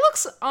 and Brie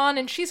looks on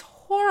and she's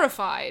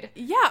horrified.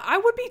 Yeah, I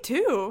would be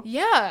too.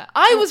 Yeah,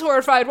 I was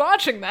horrified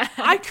watching that.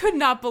 I could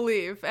not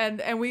believe,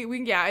 and we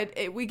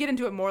get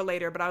into it more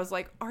later, but I was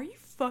like, are you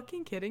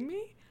fucking kidding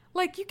me?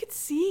 Like, you could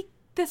see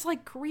this,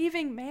 like,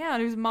 grieving man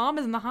whose mom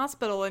is in the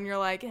hospital, and you're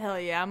like, hell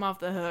yeah, I'm off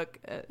the hook.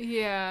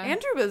 Yeah.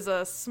 Andrew is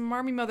a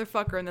smarmy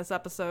motherfucker in this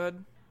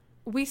episode.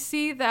 We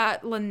see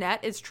that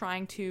Lynette is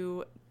trying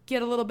to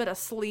get a little bit of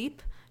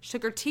sleep. She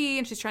took her tea,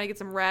 and she's trying to get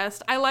some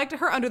rest. I liked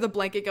her under the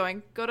blanket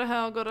going, go to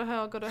hell, go to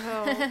hell, go to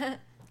hell.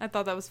 I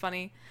thought that was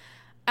funny.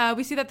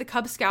 We see that the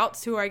Cub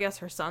Scouts, who I guess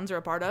her sons are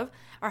a part of,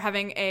 are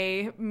having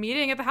a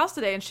meeting at the house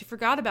today, and she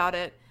forgot about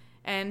it.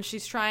 And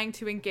she's trying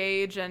to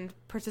engage and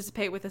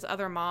participate with this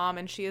other mom,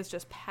 and she is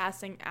just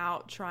passing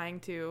out,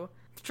 trying to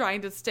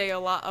stay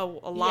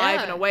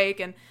alive and awake.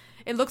 And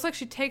it looks like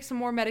she takes some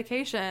more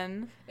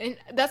medication, and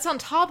that's on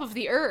top of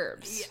the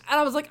herbs. And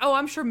I was like, oh,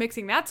 I'm sure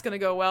mixing that's gonna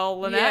go well,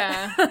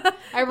 Lynette. Yeah.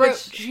 I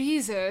wrote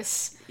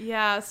Jesus.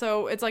 Yeah,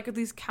 so it's like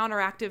these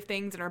counteractive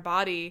things in her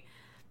body.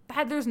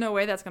 There's no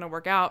way that's gonna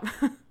work out.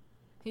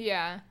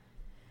 Yeah.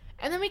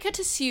 And then we cut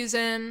to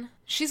Susan.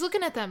 She's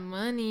looking at that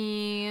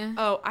money.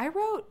 Oh, I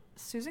wrote,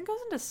 Susan goes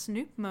into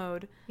Snoop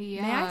mode.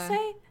 Yeah. May I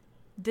say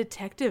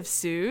Detective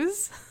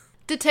Suze?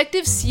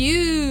 Detective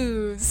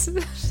Suze.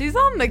 She's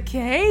on the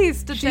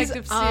case,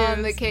 Detective Suze. She's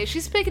on the case.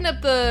 She's picking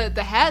up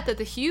the hat that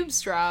the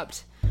Hubes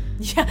dropped.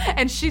 Yeah,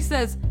 and she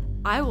says,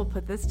 I will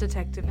put this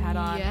detective hat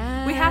on.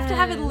 Yes. We have to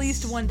have at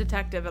least one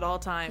detective at all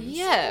times.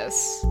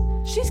 Yes.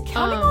 She's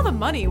counting all the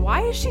money.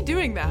 Why is she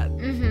doing that?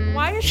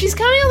 Why is she's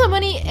counting all the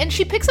money, and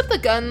she picks up the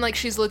gun like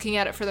she's looking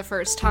at it for the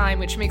first time,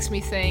 which makes me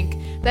think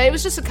that it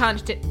was just a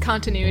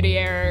continuity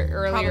error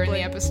earlier in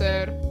the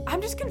episode.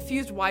 I'm just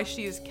confused why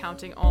she is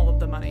counting all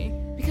of the money.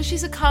 Because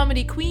she's a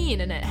comedy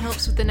queen, and it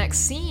helps with the next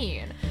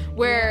scene,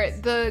 where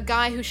the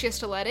guy who she has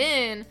to let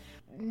in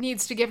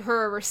needs to give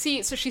her a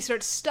receipt, so she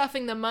starts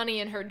stuffing the money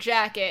in her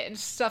jacket and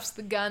stuffs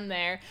the gun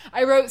there.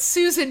 I wrote,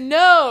 Susan,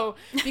 no!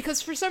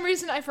 Because for some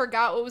reason I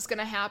forgot what was going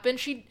to happen.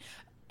 She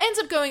ends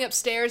up going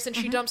upstairs and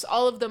she dumps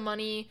all of the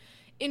money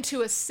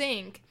into a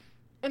sink.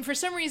 And for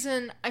some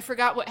reason, I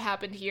forgot what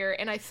happened here,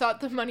 and I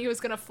thought the money was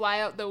going to fly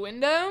out the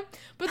window,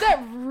 but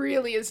that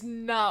really is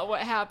not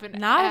what happened.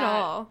 Not at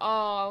all.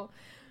 all.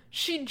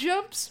 She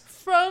jumps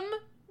from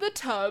the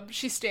tub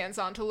she stands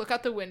on to look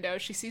out the window.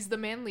 She sees the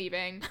man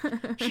leaving.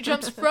 She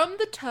jumps from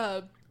the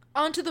tub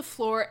onto the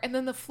floor, and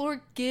then the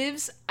floor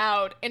gives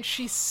out, and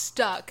she's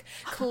stuck.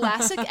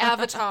 Classic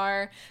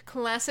Avatar.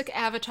 Classic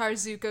Avatar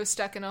Zuko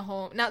stuck in a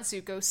hole. Not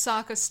Zuko,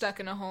 Sokka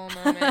stuck in a hole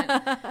moment.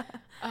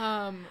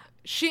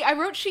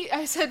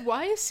 I said,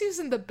 why is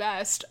Susan the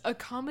best? A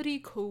comedy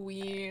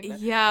queen.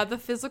 Yeah, the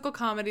physical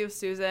comedy of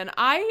Susan.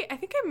 I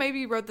think I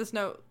maybe wrote this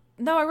note.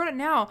 No, I wrote it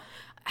now.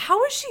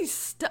 How is she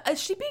is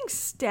she being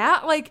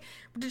stabbed? Like,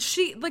 did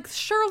she, like,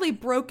 surely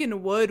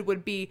broken wood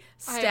would be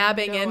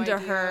stabbing into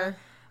her.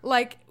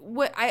 Like,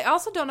 what? I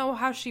also don't know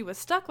how she was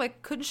stuck.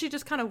 Like, couldn't she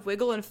just kind of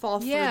wiggle and fall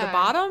through the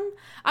bottom?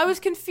 I was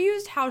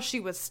confused how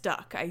she was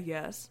stuck, I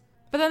guess.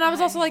 But then I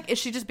was also like, is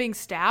she just being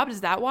stabbed?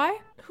 Is that why?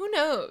 Who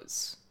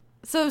knows?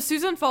 So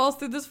Susan falls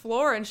through this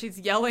floor and she's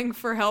yelling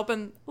for help,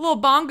 and little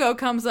Bongo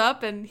comes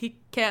up and he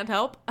can't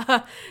help.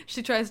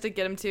 She tries to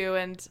get him to,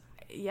 and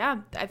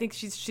yeah, I think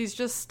she's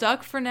just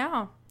stuck for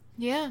now.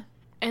 Yeah.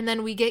 And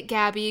then we get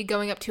Gabby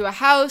going up to a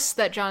house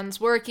that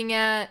John's working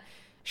at.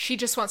 She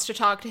just wants to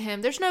talk to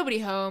him. There's nobody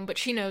home, but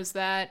she knows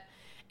that.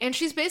 And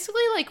she's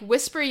basically like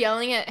whisper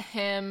yelling at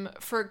him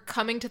for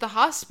coming to the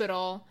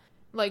hospital.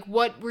 Like,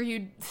 what were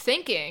you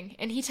thinking?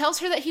 And he tells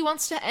her that he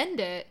wants to end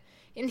it.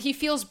 And he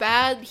feels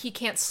bad, he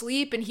can't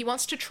sleep, and he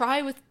wants to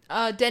try with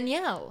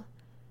Danielle.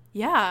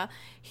 Yeah.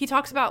 He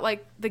talks about,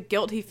 like, the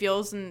guilt he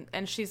feels,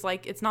 and she's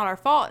like, it's not our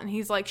fault. And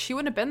he's like, she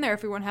wouldn't have been there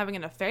if we weren't having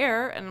an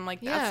affair. And I'm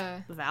like,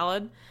 that's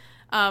valid.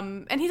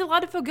 And he's allowed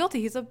to feel guilty.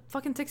 He's a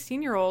fucking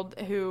 16-year-old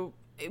who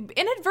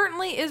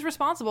inadvertently is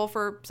responsible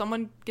for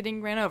someone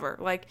getting ran over.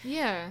 Like,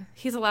 yeah,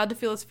 he's allowed to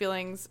feel his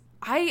feelings.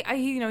 He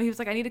was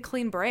like, I need a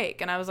clean break.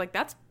 And I was like,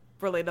 that's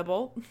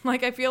relatable.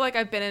 Like, I feel like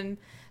I've been in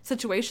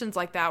situations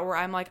like that where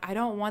I'm like, I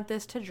don't want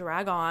this to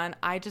drag on.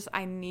 I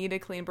need a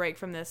clean break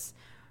from this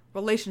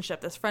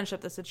relationship, this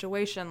friendship, this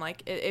situation.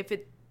 Like, if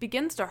it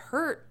begins to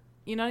hurt,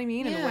 you know what I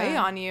mean, and weigh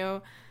on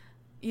you,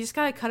 you just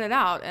gotta cut it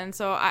out. And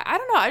so I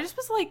don't know, I just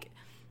was like,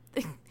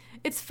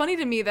 it's funny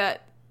to me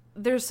that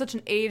there's such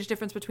an age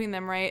difference between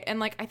them, right? And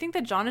like, I think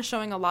that John is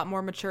showing a lot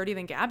more maturity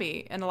than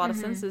Gabby in a lot of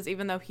senses,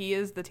 even though he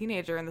is the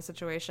teenager in the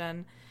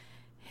situation.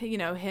 You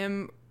know,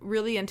 him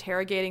really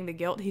interrogating the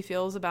guilt he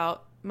feels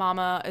about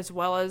Mama, as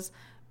well as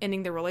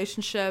ending the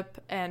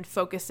relationship and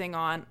focusing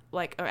on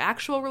like an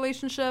actual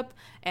relationship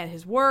and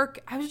his work.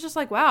 I was just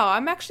like, wow,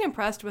 I'm actually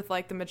impressed with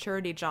like the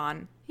maturity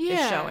John is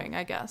showing,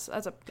 I guess,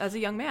 as a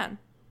young man.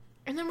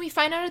 And then we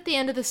find out at the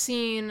end of the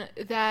scene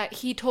that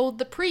he told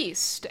the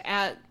priest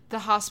at the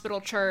hospital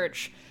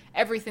church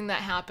everything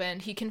that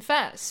happened. He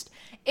confessed.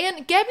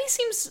 And Gabby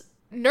seems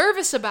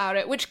nervous about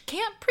it, which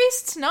can't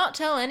priests not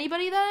tell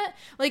anybody that?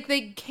 Like,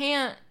 they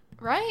can't,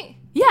 right?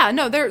 Yeah,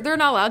 no, they're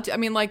not allowed to. I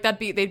mean, like,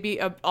 they'd be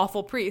an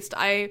awful priest.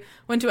 I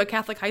went to a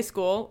Catholic high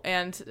school,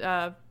 and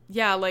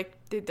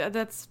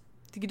that's,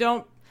 you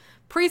don't,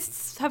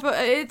 priests have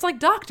it's like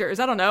doctors.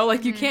 I don't know,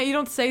 like, you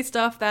don't say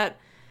stuff that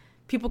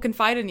people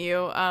confide in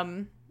you.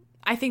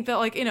 I think that,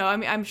 like, you know, I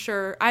mean, I'm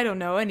sure, I don't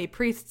know any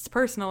priests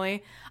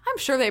personally. I'm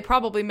sure they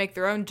probably make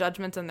their own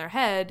judgments in their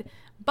head,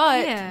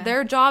 but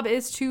their job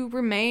is to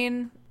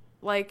remain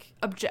like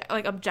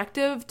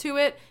objective to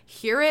it,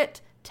 hear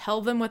it,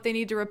 tell them what they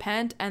need to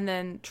repent, and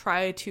then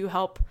try to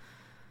help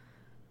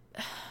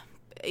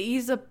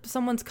ease up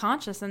someone's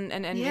conscience and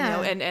you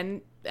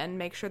know, and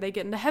make sure they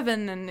get into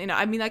heaven. And, you know,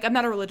 I mean, like, I'm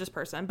not a religious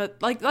person,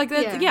 but like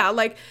that,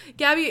 like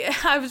Gabby,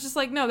 I was just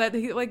like, no, that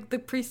he, like, the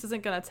priest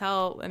isn't gonna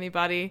tell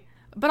anybody.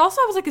 But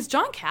also I was like, is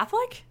John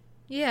Catholic?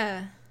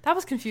 Yeah, that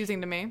was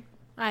confusing to me.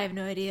 I have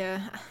no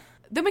idea.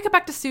 Then we get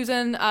back to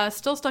Susan,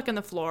 still stuck in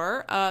the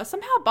floor.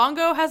 Somehow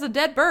Bongo has a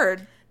dead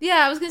bird.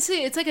 Yeah, I was gonna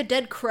say, it's like a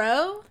dead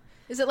crow.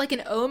 Is it like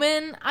an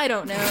omen? I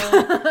don't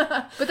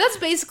know. But that's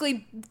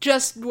basically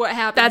just what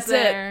happens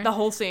there. That's it. The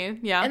whole scene,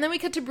 yeah. And then we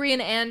cut to Bree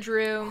and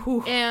Andrew.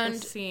 Ooh, and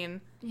this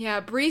scene.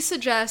 Yeah, Bree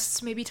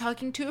suggests maybe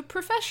talking to a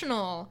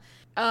professional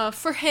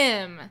for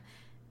him.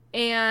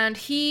 And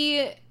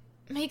he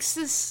makes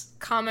this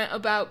comment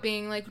about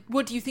being like,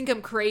 what, do you think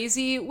I'm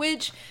crazy?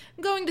 Which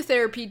going to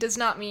therapy does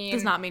not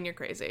mean you're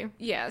crazy.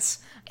 Yes.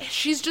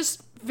 She's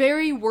just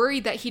very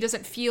worried that he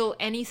doesn't feel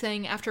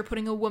anything after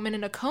putting a woman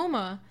in a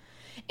coma.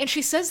 And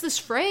she says this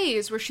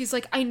phrase where she's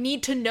like, I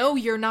need to know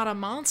you're not a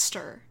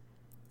monster.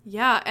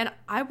 Yeah, and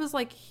I was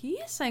like, he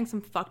is saying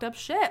some fucked up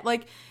shit.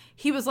 Like,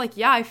 he was like,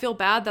 yeah, I feel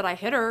bad that I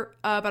hit her,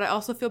 but I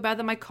also feel bad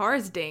that my car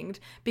is dinged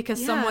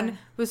because someone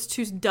was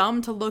too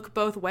dumb to look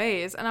both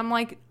ways. And I'm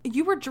like,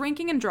 you were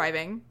drinking and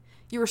driving.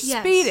 You were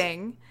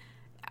speeding.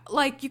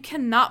 Like, you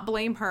cannot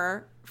blame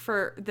her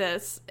for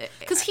this.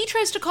 Because he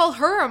tries to call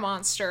her a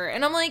monster.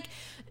 And I'm like,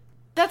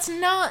 that's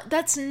not...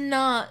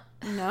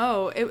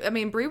 No, I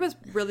mean, Bree was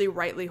really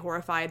rightly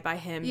horrified by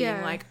him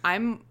being like,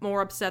 I'm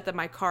more upset that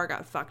my car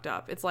got fucked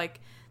up. It's like,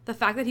 the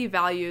fact that he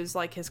values,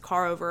 like, his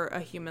car over a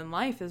human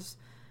life is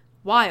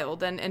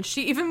wild. And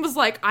she even was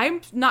like,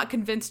 I'm not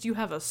convinced you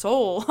have a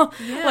soul.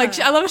 Yeah. Like,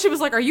 I love how she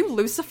was like, are you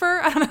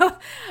Lucifer? I don't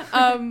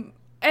know.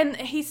 And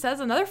he says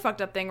another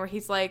fucked up thing where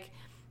he's like,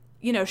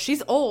 you know,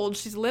 she's old,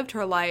 she's lived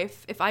her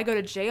life. If I go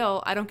to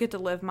jail, I don't get to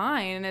live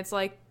mine. And it's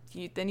like,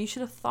 then you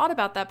should have thought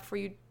about that before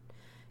you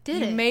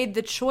made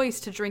the choice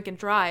to drink and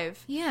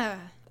drive. Yeah.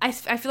 I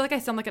feel like I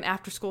sound like an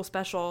after-school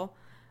special,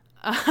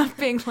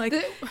 being like,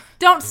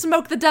 don't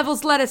smoke the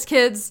devil's lettuce,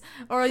 kids,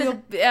 or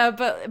you'll, yeah,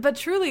 but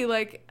truly,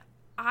 like,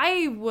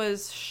 I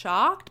was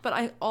shocked, but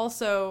I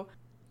also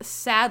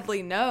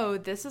sadly know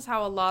this is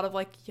how a lot of,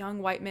 like,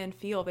 young white men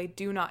feel. They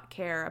do not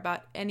care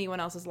about anyone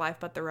else's life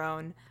but their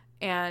own.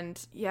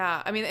 And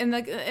yeah, I mean, and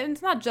like, and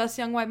it's not just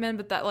young white men,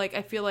 but that, like,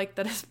 I feel like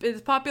that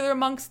is popular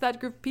amongst that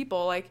group of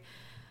people. Like,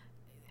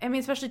 I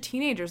mean, especially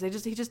teenagers,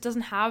 he just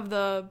doesn't have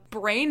the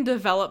brain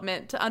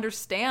development to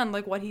understand,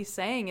 like, what he's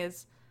saying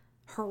is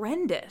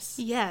horrendous.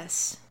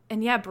 Yes.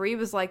 And yeah, Bree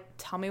was like,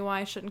 tell me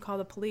why I shouldn't call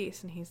the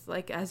police. And he's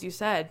like, as you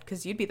said,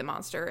 because you'd be the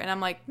monster. And I'm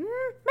like,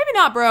 maybe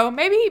not, bro.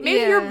 Maybe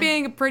you're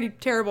being a pretty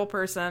terrible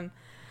person.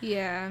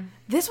 Yeah.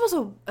 This was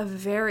a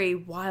very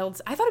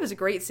wild, I thought it was a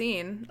great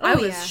scene. I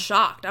was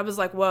shocked. I was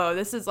like, whoa,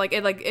 this is like,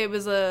 it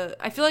was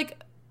I feel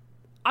like,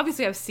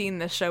 obviously I've seen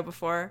this show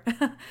before,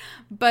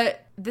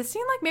 but this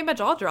scene like made my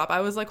jaw drop.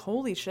 I was like,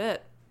 holy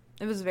shit.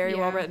 It was very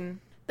well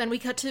written. Then we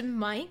cut to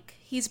Mike.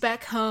 He's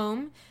back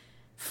home,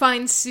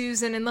 finds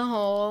Susan in the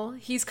hole.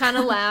 He's kind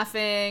of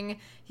laughing.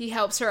 He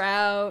helps her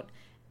out.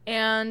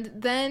 And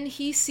then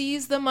he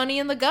sees the money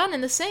and the gun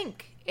in the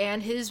sink,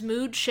 and his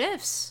mood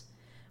shifts,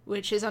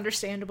 which is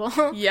understandable.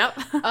 Yep.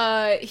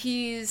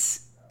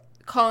 He's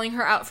calling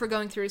her out for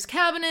going through his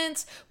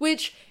cabinets,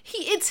 which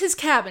it's his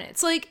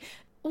cabinets. Like,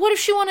 what if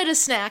she wanted a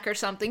snack or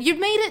something? You've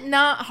made it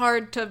not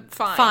hard to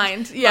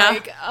find. Yeah.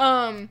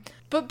 Like,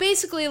 but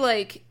basically,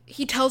 like,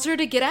 he tells her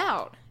to get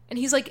out, and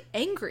he's, like,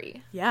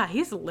 angry. Yeah,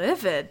 he's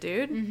livid,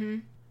 dude. Mm-hmm.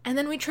 And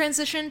then we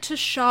transition to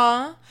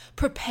Shaw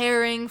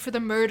preparing for the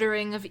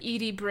murdering of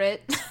Edie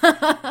Britt.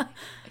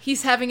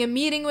 He's having a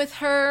meeting with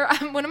her.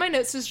 One of my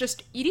notes is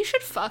just, Edie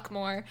should fuck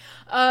more.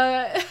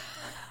 Oh,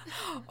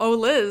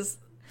 Liz.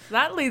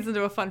 That leads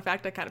into a fun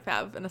fact I kind of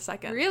have in a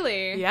second.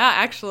 Really? Yeah,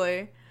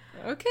 actually.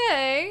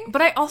 Okay.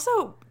 But I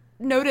also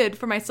noted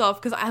for myself,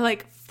 because I,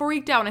 like,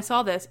 freaked out when I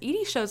saw this.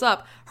 Edie shows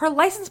up. Her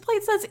license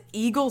plate says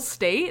Eagle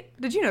State.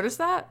 Did you notice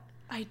that?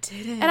 I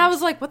didn't. And I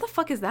was like, what the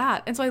fuck is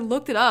that? And so I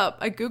looked it up.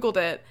 I Googled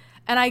it.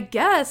 And I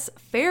guess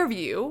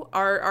Fairview,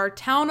 our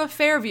town of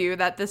Fairview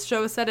that this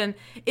show is set in,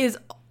 is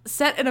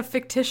set in a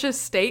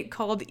fictitious state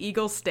called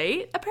Eagle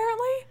State,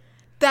 apparently.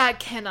 That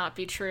cannot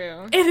be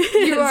true. It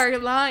is. You are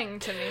lying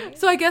to me.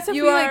 So I guess if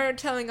you are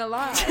telling a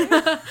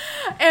lie.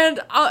 And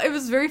it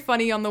was very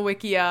funny on the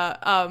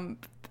Wikia.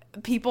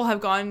 People have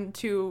gone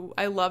to,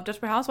 I love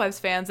Desperate Housewives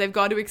fans, they've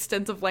gone to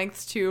extensive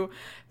lengths to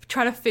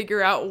try to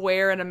figure out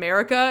where in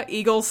America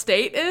Eagle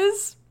State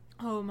is.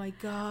 Oh my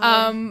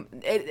god.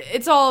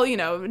 It's all, you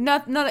know,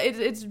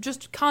 it's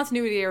just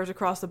continuity errors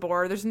across the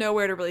board. There's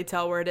nowhere to really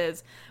tell where it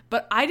is.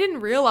 But I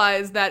didn't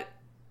realize that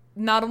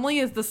not only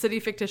is the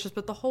city fictitious,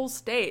 but the whole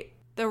state.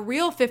 The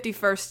real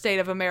 51st state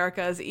of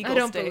America is Eagle State. I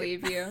don't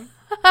believe you.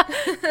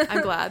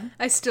 I'm glad.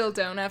 I still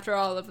don't after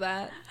all of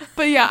that.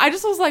 But yeah, I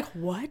just was like,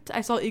 what?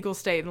 I saw Eagle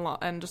State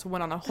and just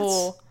went on a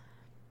whole...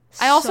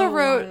 I also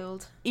wrote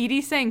wild.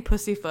 Edie saying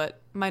pussyfoot,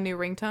 my new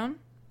ringtone.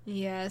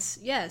 Yes.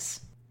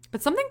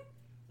 But something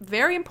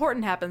very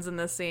important happens in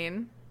this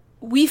scene.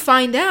 We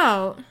find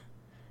out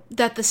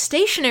that the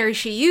stationery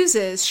she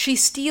uses, she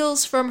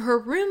steals from her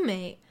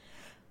roommate,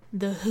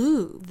 the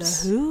Hoobs.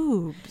 The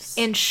Hoobs.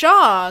 And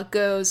Shaw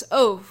goes,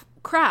 oh,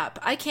 crap,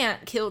 I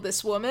can't kill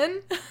this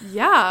woman.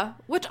 Yeah,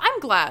 which I'm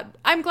glad.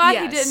 I'm glad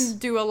Yes. he didn't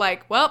do a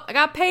like, well, I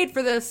got paid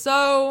for this,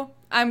 so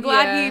I'm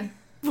glad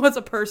he was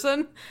a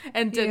person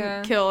and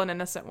didn't kill an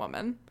innocent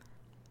woman.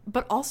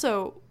 But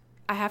also,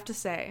 I have to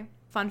say,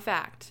 fun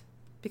fact,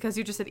 because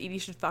you just said Edie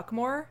should fuck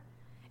more,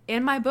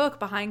 in my book,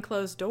 Behind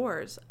Closed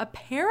Doors,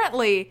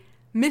 apparently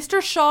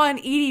Mr. Shaw and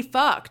Edie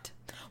fucked.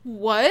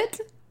 What?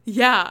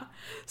 Yeah.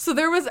 So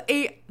there was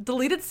a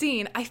deleted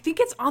scene. I think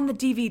it's on the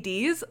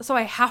DVDs, so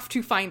I have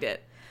to find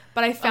it.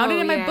 But I found it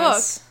in my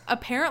book.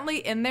 Apparently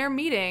in their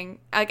meeting,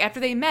 like after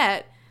they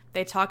met,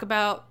 they talk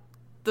about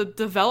the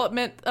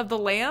development of the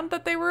land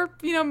that they were,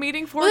 you know,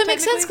 meeting for. Well, that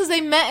makes sense because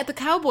they met at the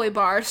cowboy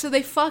bar, so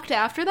they fucked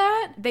after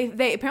that?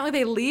 They apparently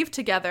they leave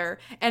together,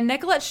 and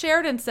Nicolette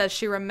Sheridan says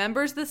she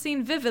remembers the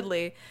scene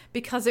vividly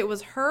because it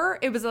was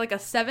like a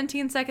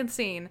 17-second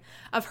scene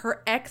of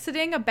her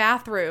exiting a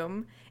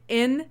bathroom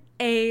in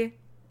a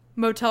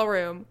motel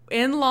room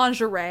in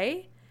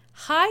lingerie,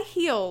 high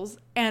heels,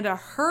 and a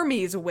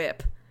Hermes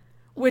whip,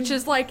 which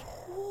is like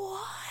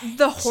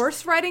the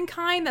horse riding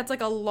kind that's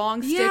like a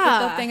long stick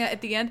with the thing at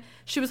the end.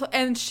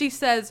 She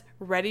says,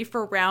 ready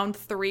for round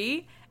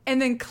 3,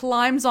 and then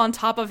climbs on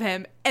top of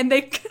him, and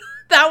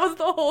that was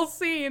the whole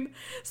scene.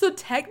 So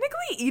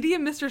technically Edie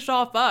and Mr.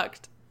 Shaw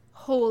fucked.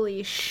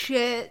 Holy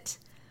shit.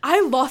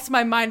 I lost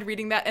my mind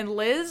reading that. And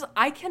Liz,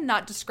 I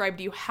cannot describe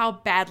to you how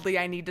badly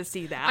I need to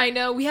see that. I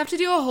know. We have to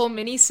do a whole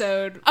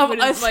mini-sode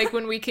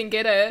when we can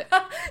get it.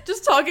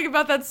 Just talking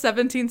about that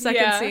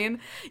 17-second scene.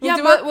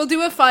 We'll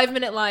do a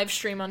 5-minute live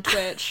stream on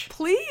Twitch.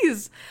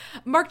 Please.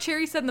 Mark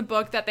Cherry said in the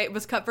book that it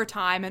was cut for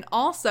time, and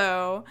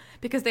also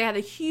because they had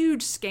a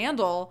huge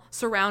scandal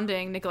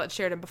surrounding Nicolette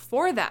Sheridan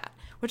before that,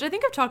 which I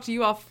think I've talked to you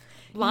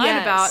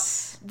offline about.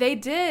 They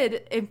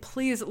did, and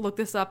please look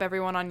this up,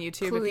 everyone on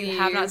YouTube, if you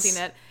have not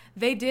seen it.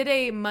 They did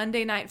a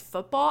Monday Night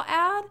Football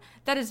ad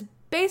that is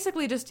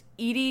basically just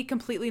Edie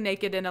completely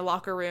naked in a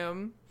locker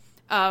room,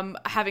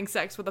 having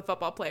sex with a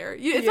football player.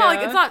 It's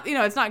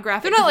not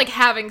graphic. They're not like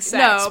having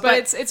sex, but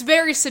it's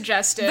very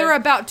suggestive. They're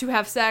about to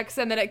have sex,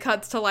 and then it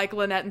cuts to like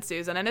Lynette and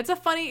Susan, and it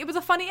was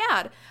a funny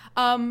ad.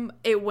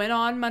 It went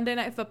on Monday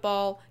Night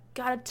Football,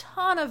 got a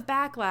ton of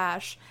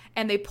backlash,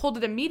 and they pulled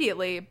it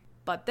immediately.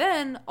 But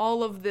then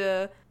all of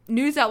the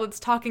news outlets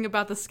talking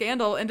about the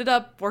scandal ended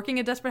up working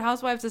in Desperate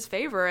Housewives'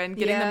 favor and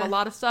getting them a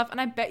lot of stuff. And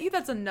I bet you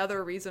that's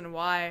another reason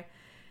why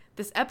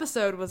this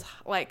episode was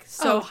like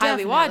so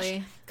highly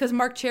watched. Because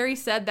Mark Cherry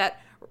said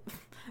that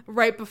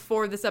right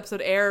before this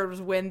episode aired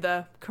was when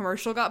the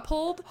commercial got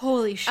pulled.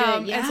 Holy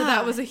shit, yeah. And so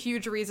that was a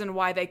huge reason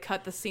why they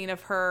cut the scene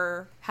of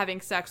her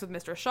having sex with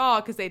Mr.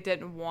 Shaw, because they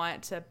didn't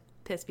want to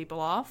piss people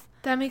off.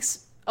 That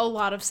makes a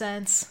lot of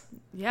sense.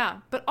 Yeah.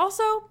 But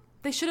also,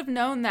 they should have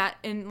known that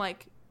in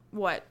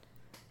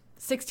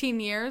 16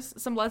 years,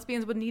 some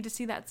lesbians would need to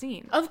see that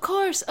scene. Of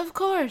course.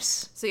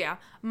 So yeah,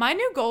 my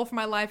new goal for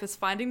my life is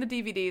finding the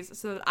DVDs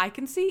so that I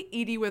can see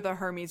Edie with a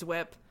Hermes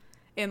whip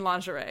in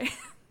lingerie.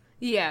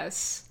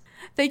 Yes.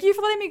 Thank you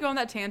for letting me go on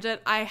that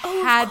tangent. I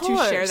had to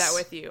share that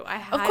with you.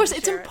 Of course,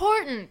 it's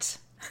important.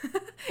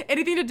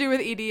 Anything to do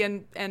with Edie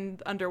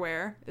and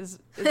underwear is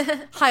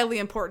highly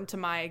important to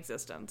my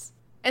existence.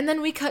 And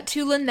then we cut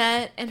to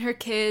Lynette and her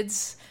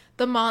kids.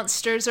 The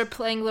monsters are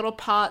playing little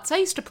pots. I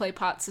used to play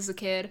pots as a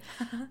kid.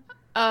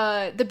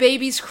 The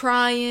baby's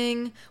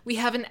crying. We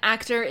have an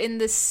actor in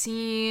this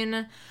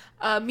scene,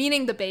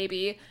 meaning the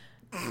baby.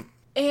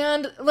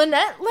 And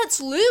Lynette lets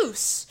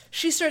loose.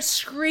 She starts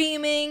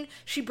screaming.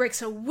 She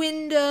breaks a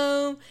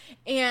window.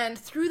 And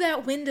through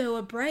that window,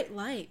 a bright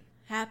light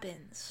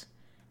happens.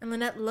 And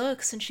Lynette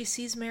looks and she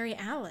sees Mary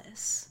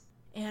Alice.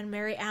 And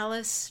Mary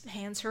Alice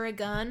hands her a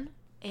gun.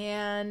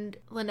 And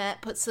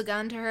Lynette puts the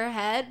gun to her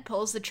head,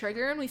 pulls the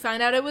trigger, and we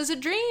find out it was a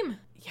dream.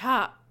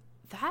 Yeah,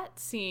 that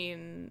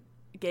scene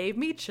gave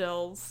me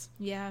chills.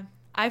 Yeah.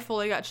 I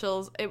fully got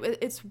chills.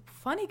 It's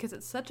funny because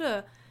it's such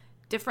a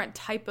different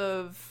type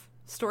of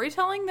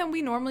storytelling than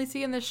we normally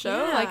see in this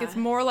show. Yeah. Like, it's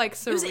more like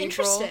cerebral. It was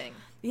interesting.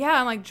 Yeah,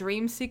 and like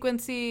dream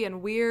sequency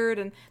and weird,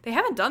 and they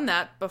haven't done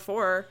that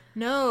before.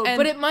 No,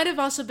 but it might have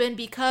also been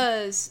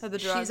because of the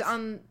drugs. She's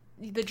on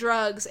the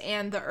drugs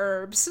and the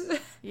herbs.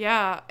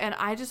 Yeah, and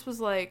I just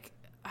was like,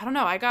 I don't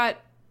know, I got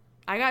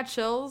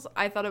chills.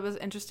 I thought it was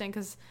interesting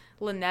because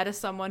Lynette is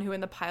someone who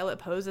in the pilot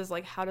poses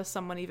like, how does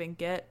someone even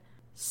get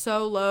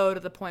so low to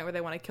the point where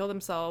they want to kill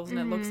themselves? And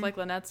it looks like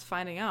Lynette's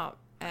finding out.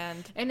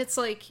 And it's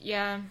like,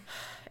 yeah.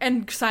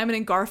 And Simon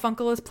and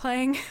Garfunkel is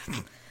playing.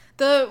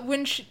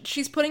 When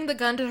she's putting the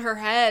gun to her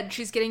head,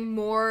 she's getting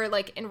more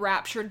like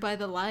enraptured by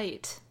the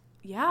light.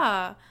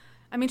 Yeah.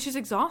 I mean, she's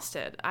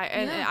exhausted.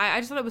 I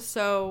just thought it was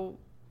so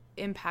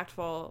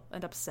impactful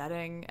and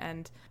upsetting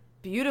and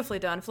beautifully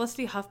done.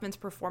 Felicity Huffman's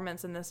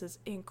performance in this is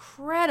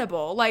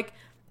incredible. Like,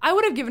 I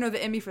would have given her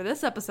the Emmy for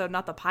this episode,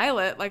 not the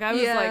pilot. Like,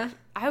 and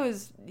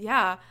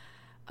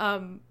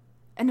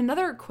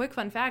another quick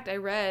fun fact, I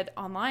read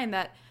online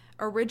that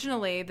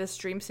originally this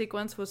dream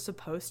sequence was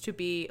supposed to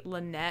be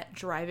Lynette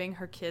driving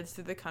her kids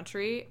through the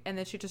country, and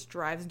then she just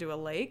drives into a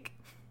lake.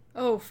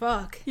 Oh,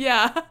 fuck.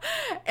 Yeah.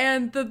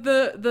 And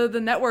the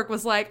network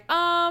was like,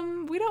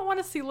 we don't want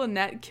to see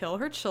Lynette kill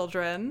her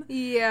children.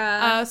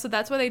 Yeah. So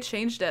that's why they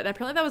changed it. And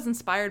apparently that was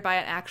inspired by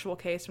an actual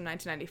case from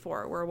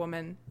 1994 where a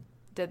woman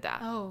did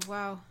that. Oh,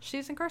 wow.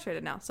 She's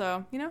incarcerated now.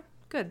 So,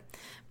 good.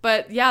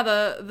 But yeah,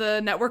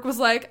 the network was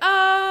like,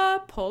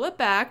 pull it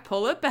back.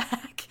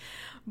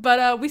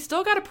 But we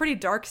still got a pretty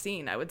dark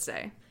scene, I would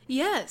say.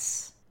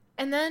 Yes.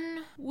 And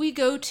then we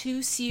go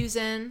to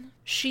Susan.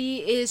 She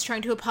is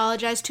trying to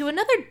apologize to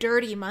another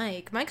dirty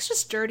Mike. Mike's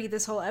just dirty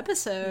this whole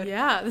episode.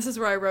 Yeah, this is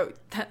where I wrote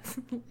that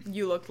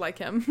you looked like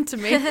him to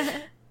me. And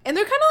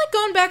they're kind of like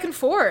going back and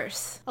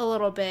forth a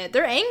little bit.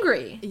 They're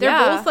angry. They're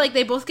both like,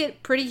 they both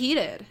get pretty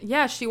heated.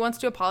 Yeah, she wants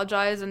to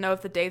apologize and know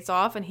if the date's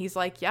off. And he's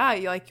like, yeah,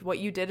 like what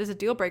you did is a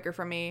deal breaker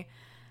for me.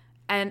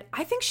 And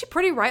I think she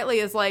pretty rightly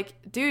is like,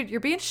 dude, you're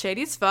being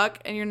shady as fuck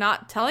and you're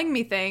not telling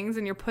me things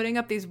and you're putting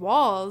up these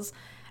walls.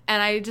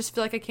 And I just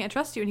feel like I can't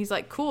trust you. And he's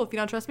like, cool, if you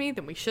don't trust me,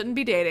 then we shouldn't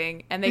be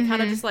dating. And they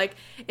kind of just like,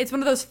 it's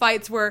one of those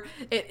fights where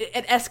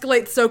it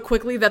escalates so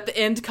quickly that the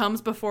end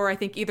comes before I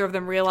think either of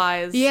them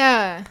realize.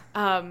 Yeah.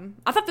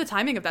 I thought the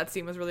timing of that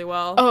scene was really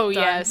well done.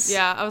 Yes.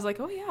 Yeah, I was like,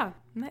 oh yeah,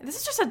 this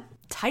is just a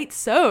tight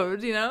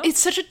sewed, It's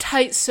such a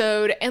tight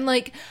sewed. And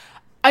like,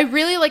 I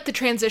really like the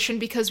transition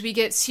because we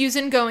get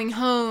Susan going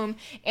home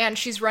and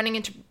she's running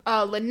into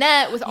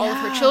Lynette with all of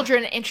her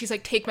children and she's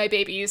like, take my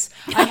babies.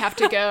 I have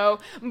to go.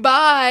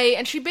 Bye.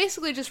 And she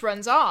basically just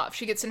runs off.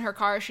 She gets in her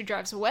car, she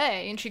drives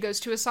away, and she goes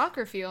to a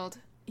soccer field.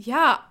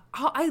 Yeah,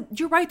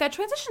 you're right. That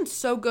transition's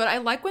so good. I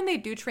like when they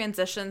do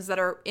transitions that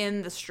are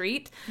in the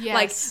street.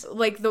 Yes.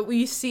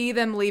 We see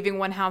them leaving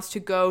one house to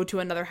go to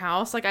another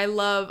house. Like,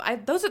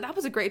 that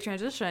was a great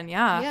transition.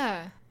 Yeah.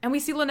 Yeah. And we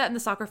see Lynette in the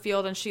soccer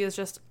field and she is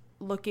just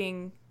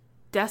looking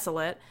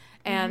desolate.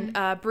 And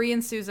Bree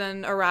and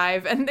Susan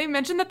arrive and they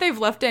mention that they've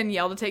left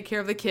Danielle to take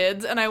care of the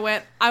kids. And I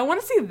went, I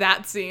want to see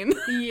that scene.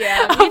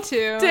 Yeah, me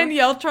too.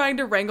 Danielle trying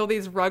to wrangle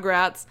these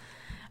rugrats.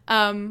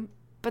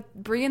 But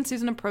Bree and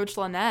Susan approach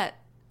Lynette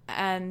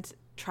and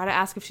try to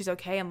ask if she's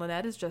okay, and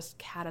Lynette is just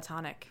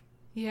catatonic.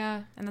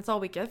 Yeah. And that's all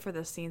we get for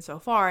this scene so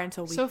far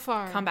until we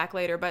come back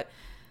later. But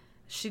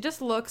she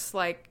just looks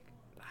like,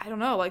 I don't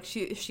know, like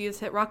she has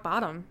hit rock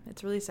bottom.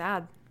 It's really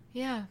sad.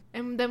 Yeah.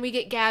 And then we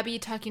get Gabby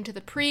talking to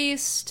the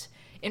priest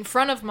in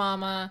front of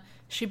Mama.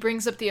 She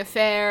brings up the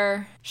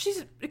affair.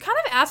 She's kind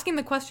of asking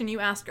the question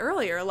you asked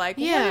earlier, like,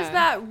 what is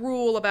that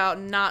rule about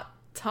not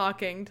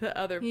talking to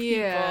other people?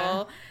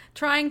 Yeah.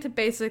 Trying to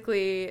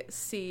basically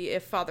see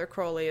if Father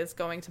Crowley is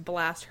going to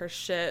blast her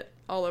shit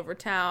all over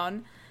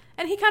town.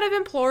 And he kind of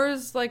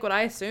implores, like, what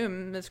I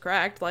assume is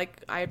correct.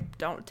 Like, I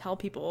don't tell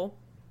people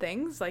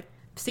things. Like,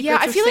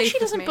 secrets I feel are like safe she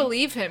with doesn't me.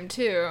 believe him,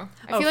 too.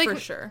 I feel like for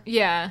sure.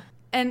 Yeah.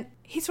 And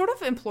he sort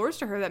of implores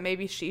to her that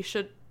maybe she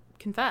should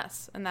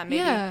confess. And that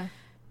maybe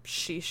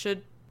she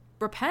should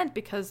repent.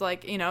 Because,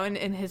 like, you know,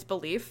 in his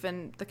belief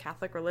in the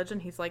Catholic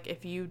religion, he's like,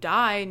 if you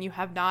die and you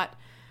have not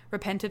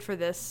repented for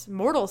this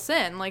mortal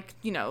sin, like,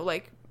 you know,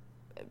 like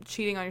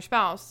cheating on your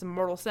spouse is a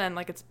mortal sin,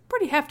 like it's a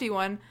pretty hefty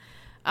one.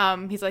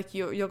 He's like,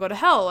 you'll go to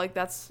hell, like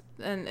that's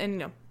and you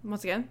know,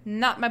 once again,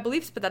 not my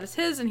beliefs, but that is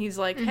his. And he's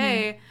like,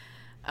 hey,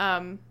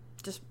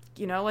 just,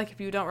 you know, like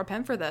if you don't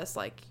repent for this,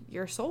 like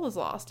your soul is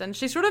lost. And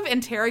she sort of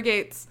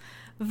interrogates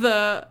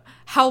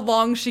how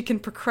long she can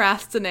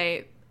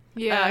procrastinate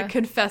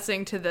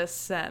confessing to this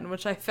sin,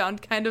 which I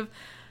found kind of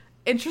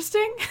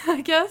interesting,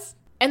 I guess.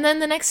 And then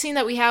the next scene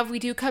that we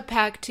do cut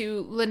back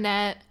to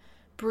Lynette,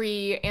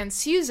 Bree, and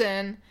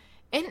Susan,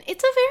 and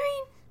it's a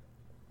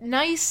very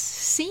nice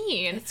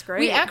scene. It's great.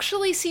 We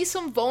actually see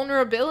some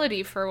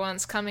vulnerability for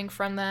once coming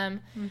from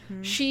them.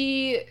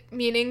 She,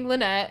 meaning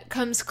Lynette,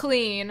 comes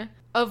clean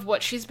of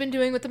what she's been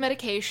doing with the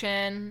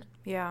medication.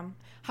 Yeah.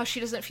 How she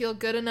doesn't feel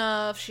good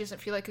enough. She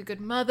doesn't feel like a good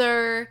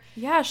mother.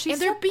 Yeah,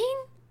 and they're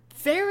being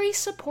very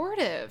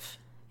supportive.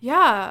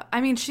 Yeah,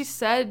 I mean, she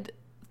said...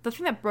 The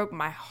thing that broke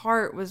my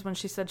heart was when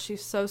she said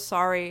she's so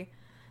sorry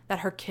that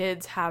her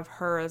kids have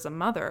her as a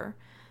mother.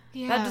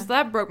 Yeah.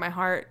 That broke my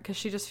heart because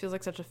she just feels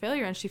like such a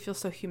failure and she feels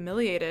so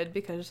humiliated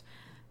because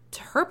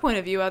to her point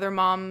of view, other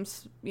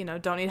moms, you know,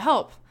 don't need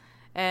help.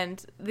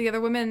 And the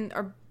other women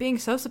are being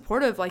so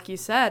supportive, like you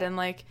said, and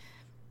like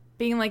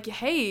being like,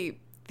 hey,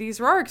 these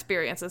are our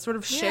experiences, sort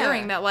of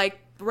sharing that like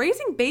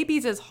raising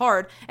babies is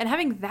hard and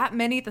having that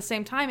many at the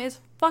same time is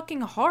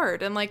fucking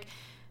hard. And like,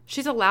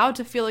 she's allowed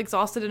to feel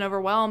exhausted and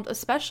overwhelmed,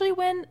 especially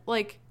when,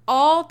 like,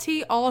 all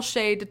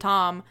shade to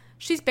Tom,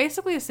 she's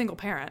basically a single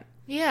parent.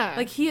 Yeah.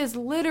 Like, he is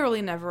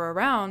literally never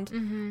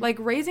around. Like,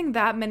 raising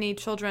that many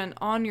children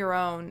on your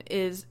own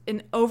is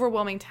an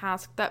overwhelming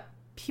task that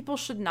people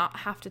should not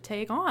have to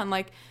take on.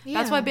 Like,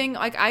 that's why being,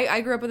 like, I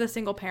grew up with a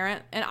single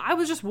parent, and I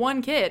was just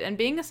one kid, and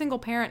being a single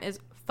parent is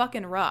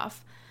fucking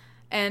rough.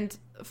 And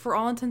for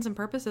all intents and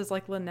purposes,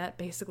 like, Lynette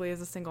basically is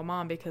a single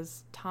mom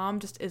because Tom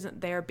just isn't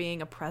there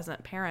being a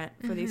present parent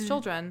for these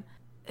children.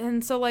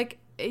 And so, like,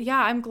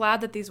 yeah, I'm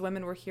glad that these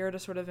women were here to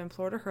sort of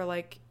implore to her,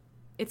 like,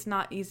 it's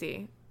not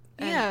easy.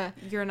 And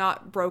you're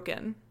not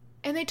broken.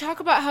 And they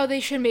talk about how they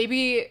should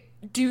maybe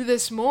do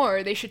this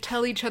more. They should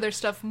tell each other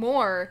stuff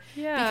more.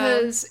 Yeah.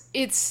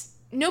 Because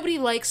nobody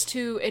likes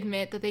to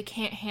admit that they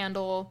can't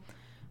handle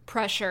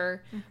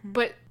pressure,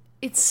 but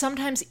it's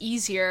sometimes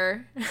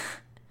easier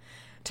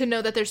to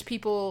know that there's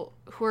people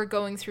who are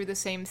going through the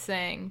same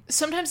thing.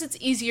 Sometimes it's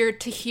easier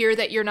to hear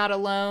that you're not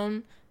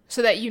alone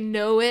so that you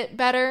know it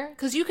better.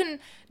 Because you can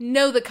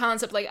know the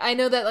concept. Like, I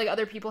know that, like,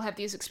 other people have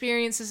these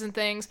experiences and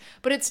things,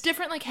 but it's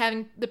different, like,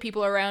 having the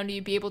people around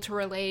you be able to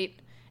relate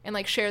and,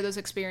 like, share those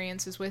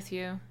experiences with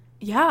you.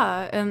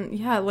 Yeah, and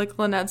yeah, like,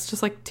 Lynette's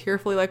just, like,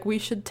 tearfully, like, we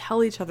should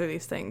tell each other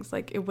these things.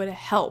 Like, it would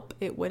help.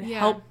 It would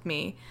help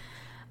me.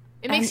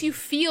 It makes you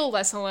feel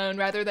less alone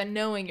rather than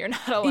knowing you're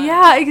not alone.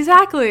 Yeah,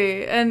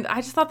 exactly. And I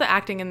just thought the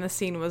acting in this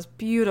scene was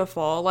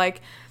beautiful.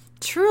 Like,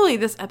 truly,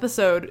 this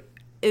episode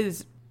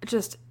is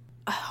just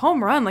a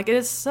home run. Like, it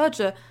is such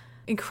a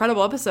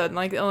incredible episode. And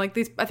like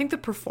these, I think the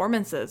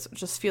performances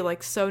just feel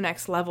like so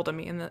next level to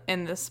me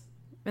in this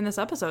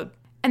episode.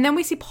 And then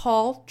we see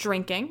Paul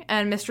drinking,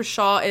 and Mr.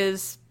 Shaw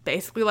is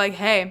basically like,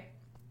 "Hey,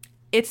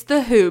 it's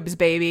the hoobs,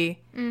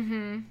 baby."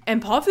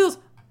 And Paul feels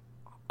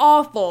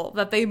awful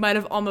that they might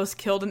have almost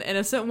killed an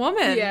innocent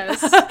woman.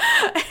 Yes.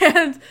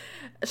 And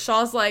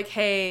Shaw's like,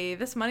 hey,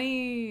 this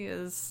money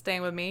is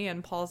staying with me.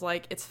 And Paul's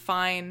like, it's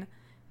fine.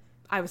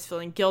 I was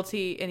feeling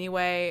guilty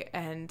anyway,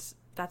 and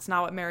that's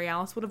not what Mary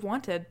Alice would have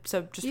wanted.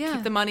 So just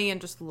keep the money and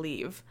just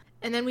leave.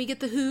 And then we get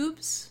the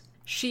Hoobs.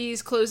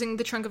 She's closing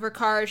the trunk of her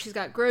car. She's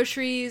got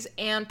groceries,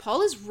 and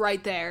Paul is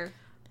right there.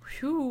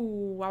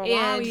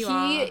 And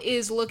he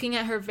is looking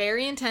at her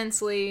very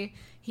intensely.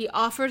 He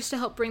offers to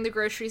help bring the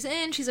groceries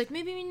in. She's like,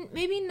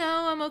 maybe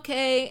no, I'm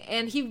okay.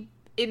 And he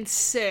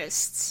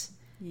insists.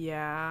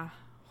 Yeah.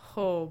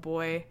 Oh,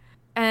 boy.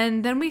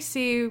 And then we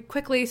see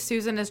quickly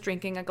Susan is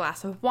drinking a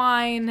glass of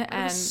wine.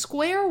 And a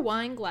square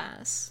wine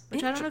glass,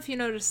 which I don't know if you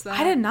noticed that.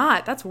 I did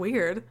not. That's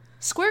weird.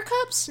 Square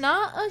cups,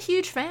 not a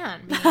huge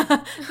fan.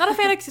 Not a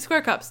fan of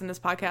square cups in this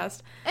podcast.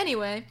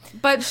 Anyway.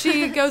 But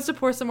she goes to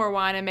pour some more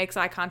wine and makes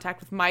eye contact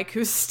with Mike,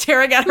 who's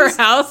staring at her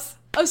house.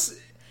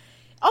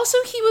 Also,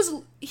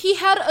 he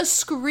had a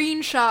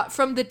screenshot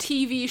from the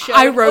TV show.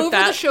 I wrote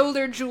that. Over the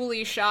shoulder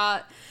Julie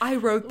shot. I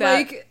wrote that.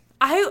 Like,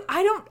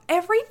 I don't,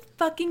 every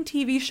fucking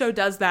TV show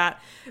does that,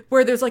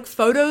 where there's like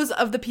photos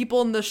of the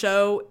people in the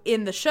show,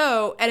 and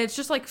it's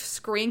just like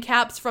screen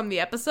caps from the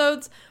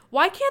episodes.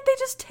 Why can't they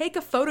just take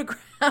a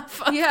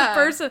photograph of the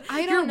person?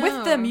 You're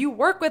with them, you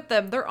work with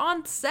them, they're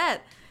on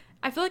set.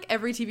 I feel like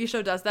every TV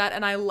show does that,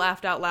 and I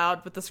laughed out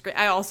loud with the screen.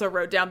 I also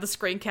wrote down the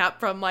screen cap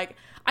from like,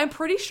 I'm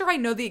pretty sure I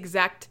know the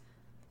exact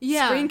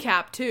screen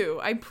cap too.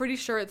 I'm pretty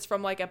sure it's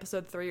from like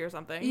episode 3 or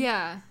something.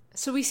 Yeah.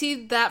 So we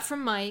see that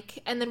from Mike,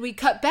 and then we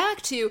cut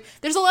back to,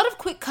 there's a lot of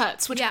quick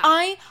cuts, which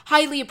I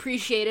highly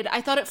appreciated. I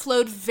thought it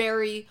flowed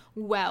very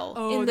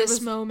well in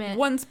this moment.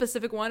 One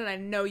specific one, and I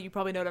know you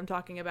probably know what I'm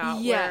talking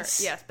about.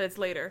 Yes. Yes, but it's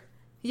later.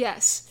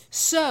 Yes.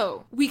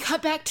 So we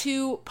cut back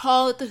to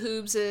Paul at the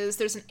Hoobses.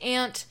 There's an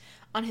ant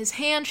on his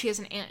hand. She has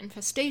an ant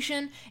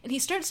infestation, and he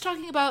starts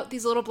talking about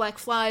these little black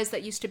flies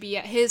that used to be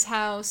at his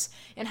house,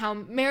 and how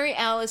Mary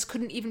Alice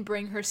couldn't even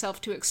bring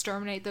herself to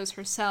exterminate those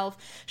herself.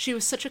 She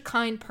was such a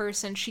kind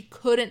person. She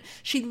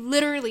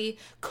literally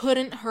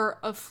couldn't hurt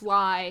a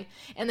fly.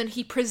 And then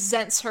he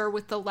presents her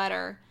with the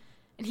letter,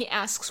 and he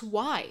asks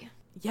why.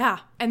 Yeah.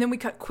 And then we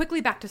cut quickly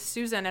back to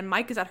Susan, and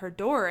Mike is at her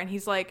door, and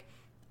he's like,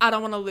 I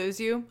don't want to lose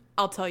you.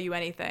 I'll tell you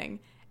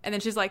anything. And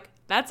then she's like,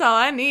 that's all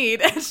I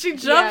need. And she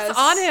jumps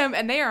on him,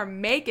 and they are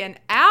making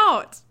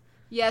out.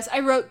 Yes, I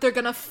wrote, they're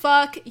gonna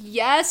fuck.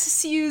 Yes,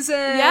 Susan.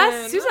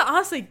 Yes, Susan,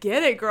 honestly,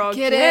 get it, girl.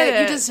 Get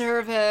it. You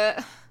deserve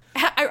it.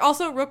 I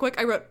also, real quick,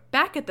 I wrote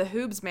back at the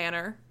Hoobs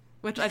Manor,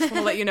 which I just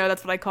want to let you know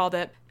that's what I called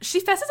it. She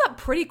fesses up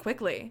pretty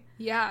quickly.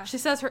 Yeah. She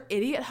says her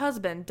idiot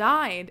husband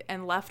died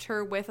and left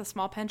her with a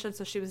small pension,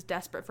 so she was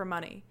desperate for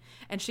money.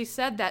 And she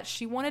said that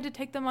she wanted to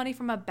take the money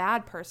from a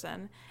bad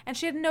person, and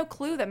she had no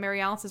clue that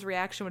Mary Alice's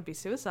reaction would be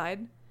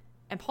suicide.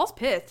 And Paul's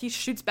pissed. He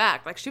shoots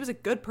back. Like, she was a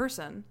good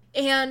person.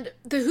 And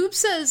the Hoop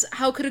says,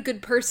 how could a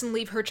good person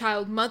leave her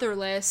child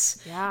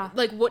motherless? Yeah.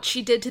 Like, what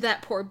she did to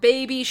that poor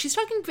baby. She's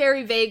talking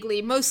very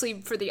vaguely, mostly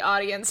for the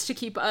audience, to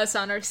keep us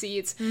on our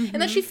seats. Mm-hmm.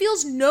 And that she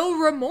feels no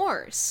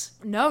remorse.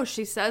 No,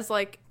 she says,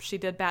 like, she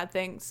did bad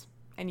things.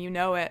 And you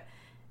know it.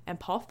 And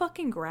Paul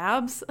fucking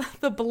grabs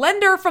the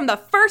blender from the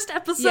first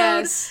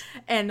episode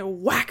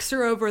and whacks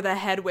her over the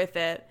head with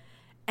it.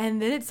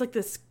 And then it's like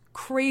this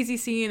crazy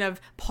scene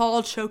of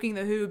Paul choking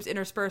the Hoobs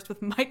interspersed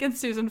with Mike and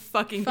Susan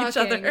fucking each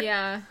other.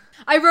 Yeah.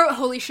 I wrote,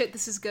 holy shit,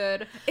 this is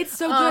good. It's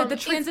so good. The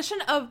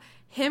transition of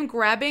him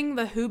grabbing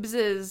the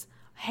Hoobs'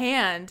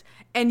 hand,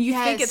 and you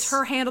think it's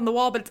her hand on the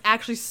wall, but it's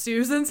actually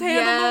Susan's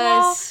hand on the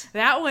wall.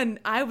 That one,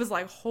 I was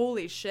like,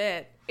 holy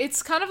shit.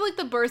 It's kind of like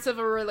the birth of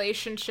a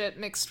relationship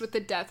mixed with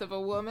the death of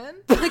a woman.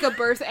 Like a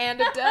birth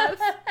and a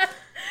death.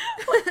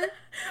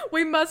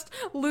 We must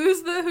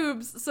lose the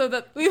Hoobs so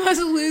that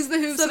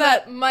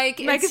Mike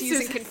and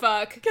Susan can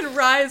fuck. Can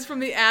rise from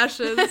the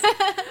ashes.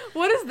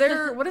 What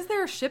is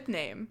their ship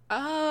name?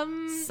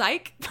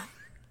 Psych?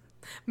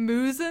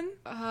 Moosin?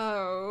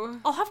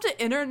 Oh. I'll have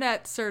to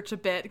internet search a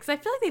bit, because I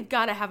feel like they've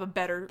got to have a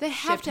better They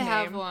have to name.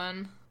 have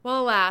one.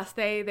 Well, alas,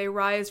 they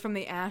rise from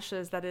the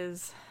ashes. That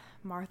is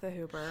Martha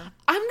Hooper.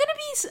 I'm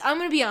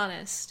gonna be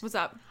honest. What's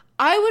up?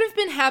 I would have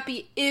been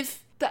happy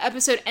if the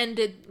episode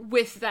ended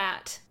with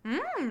that.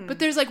 But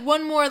there's like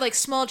one more like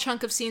small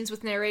chunk of scenes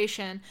with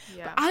narration.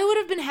 Yeah. But I would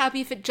have been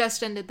happy if it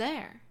just ended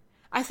there.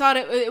 I thought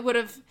it would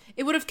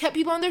have kept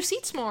people on their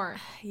seats more.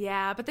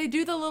 Yeah, but they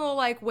do the little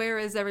like, where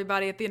is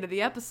everybody at the end of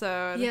the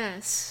episode?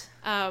 Yes.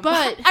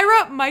 But I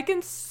wrote Mike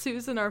and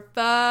Susan are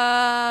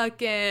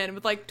fucking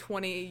with like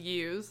 20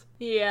 U's.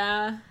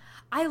 Yeah.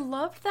 I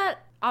loved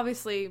that,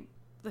 obviously,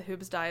 the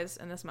Hoobs dies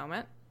in this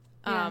moment.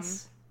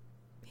 Yes.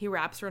 He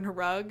wraps her in a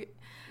rug.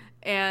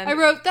 And I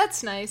wrote,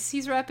 that's nice.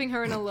 He's wrapping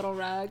her in a little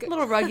rug. A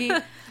little ruggy.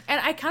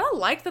 And I kind of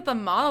like that the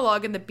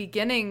monologue in the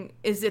beginning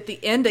is at the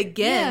end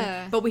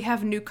again, but we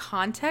have new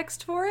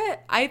context for it.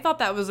 I thought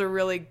that was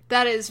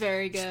that is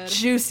very good.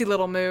 Juicy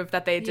little move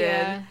that they did.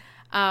 Yeah.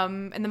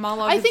 And the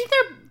monologue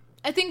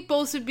I think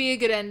both would be a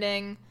good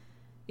ending.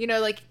 You know,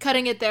 like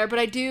cutting it there, but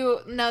I do,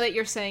 now that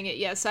you're saying it,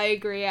 yes, I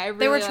agree. I really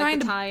they were like trying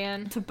the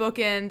tie-in. to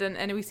bookend,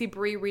 and we see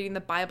Bree reading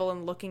the Bible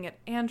and looking at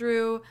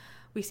Andrew,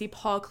 We see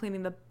Paul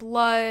cleaning the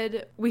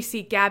blood. We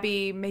see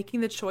Gabby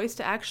making the choice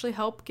to actually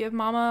help give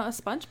Mama a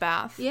sponge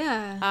bath.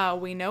 Yeah.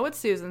 We know what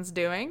Susan's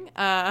doing.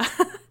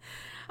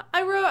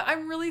 I wrote,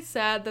 I'm really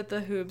sad that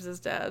the Hoobs is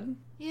dead.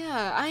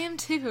 Yeah, I am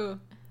too.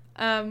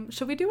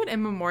 Should we do an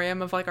in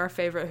memoriam of, like, our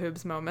favorite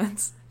Hoobs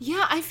moments?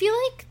 Yeah, I feel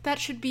like that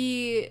should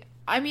be...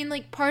 I mean,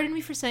 like, pardon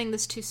me for saying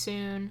this too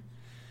soon,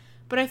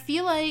 but I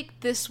feel like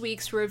this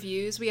week's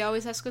reviews, we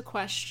always ask a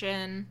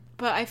question,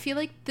 but I feel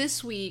like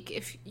this week,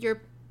 if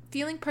you're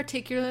feeling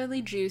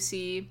particularly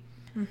juicy,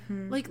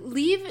 like,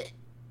 leave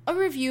a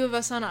review of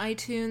us on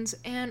iTunes,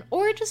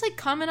 or just, like,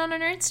 comment on our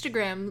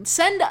Instagram.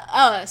 Send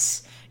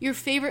us your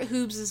favorite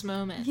Hoobs'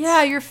 moments.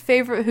 Yeah, your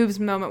favorite Hoobs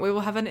moment. We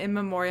will have an in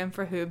memoriam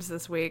for Hoobs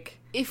this week.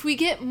 If we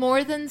get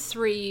more than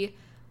 3,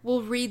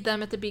 we'll read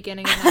them at the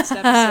beginning of next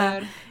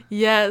episode.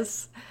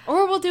 Yes.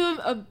 Or we'll do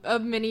a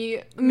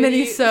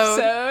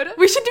mini-sode.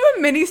 We should do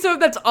a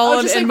mini-sode that's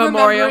all just, in like,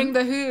 memoriam. remembering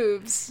the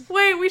Hoobs.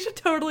 Wait, we should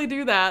totally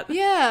do that.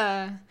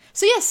 Yeah.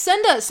 So yeah,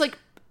 send us. Like,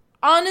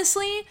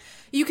 honestly,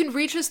 you can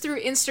reach us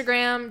through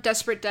Instagram,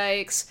 Desperate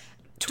Dykes,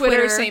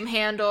 Twitter, same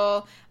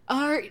handle.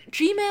 Our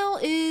Gmail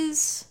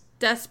is...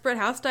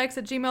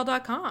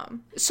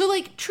 DesperateHouseDykes@gmail.com. So,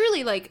 like,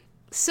 truly, like,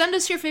 send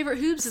us your favorite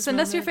Hoobs Send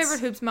us your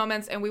favorite Hoobs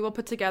moments, and we will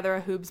put together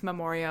a Hoobs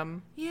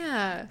memoriam.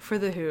 Yeah. For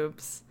the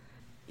Hoobs.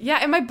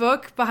 Yeah, in my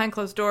book, Behind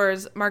Closed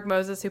Doors, Mark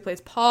Moses, who plays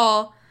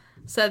Paul,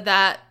 said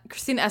that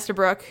Christine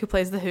Estabrook, who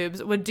plays the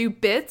Hoobs, would do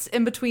bits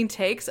in between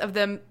takes of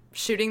them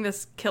shooting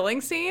this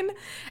killing scene,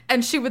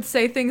 and she would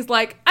say things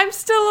like, "I'm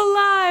still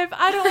alive,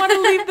 I don't want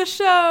to leave the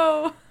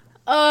show."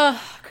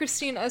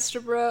 Christine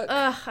Estabrook.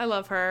 I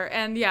love her.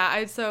 And yeah,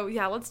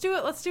 let's do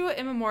it. Let's do it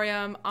in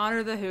memoriam,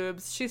 honor the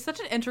Hoobs. She's such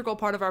an integral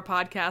part of our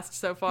podcast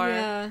so far.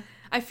 Yeah.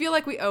 I feel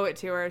like we owe it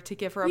to her to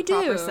give her a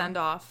proper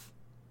send-off.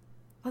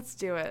 Let's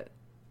do it.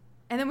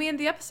 And then we end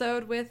the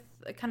episode with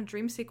a kind of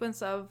dream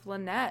sequence of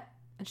Lynette,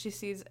 and she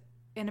sees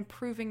an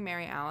improving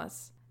Mary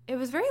Alice. It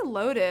was very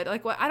loaded.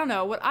 Like, I don't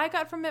know. What I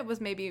got from it was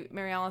maybe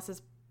Mary Alice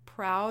is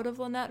proud of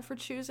Lynette for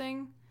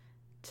choosing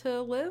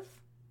to live.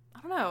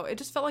 I don't know. It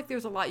just felt like there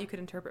was a lot you could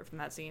interpret from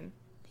that scene.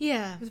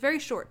 Yeah. It was very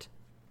short.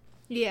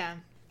 Yeah.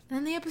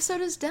 And the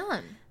episode is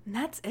done. And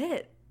that's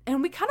it.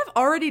 And we kind of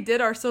already did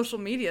our social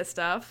media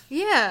stuff.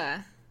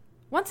 Yeah.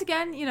 Once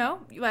again, you know,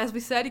 as we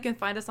said, you can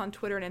find us on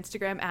Twitter and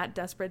Instagram at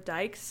Desperate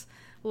Dykes.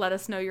 Let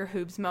us know your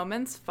Hoobs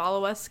moments.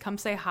 Follow us. Come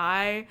say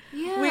hi.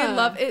 Yeah. We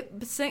love it.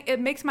 It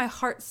makes my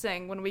heart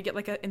sing when we get,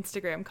 like, an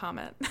Instagram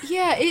comment.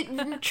 Yeah,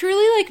 it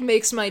truly, like,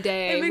 makes my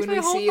day. It makes when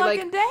my we whole see,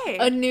 fucking like, day.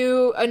 a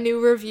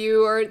new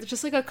review or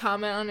just, like, a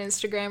comment on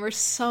Instagram or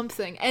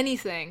something.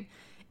 Anything.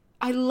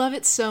 I love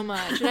it so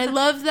much. And I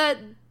love that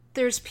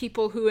there's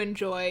people who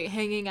enjoy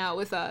hanging out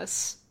with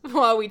us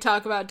while we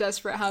talk about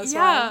Desperate Housewives.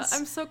 Yeah,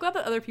 I'm so glad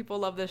that other people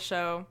love this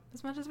show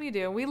as much as we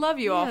do. We love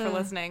you all for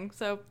listening,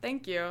 so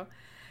thank you.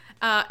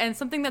 And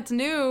something that's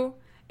new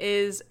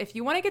is if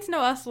you want to get to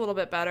know us a little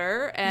bit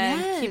better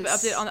and keep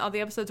updated on all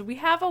the episodes, we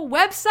have a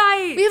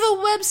website.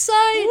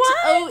 What?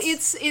 Oh,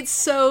 it's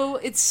so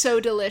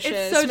delicious.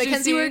 It's so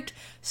Mackenzie juicy. worked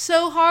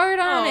so hard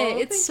on it.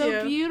 It's thank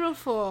so you.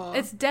 beautiful.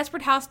 It's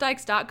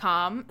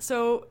DesperateHouseDykes.com.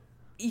 So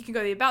you can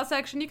go to the About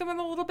section. You can learn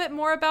a little bit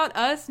more about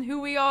us and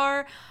who we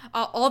are.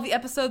 All the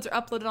episodes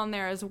are uploaded on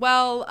there as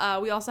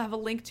well. We also have a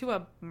link to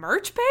a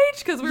merch page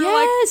because we were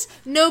like...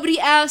 Nobody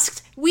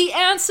asked. We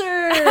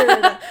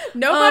answered.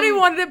 Nobody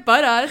wanted it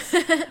but us.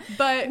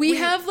 But we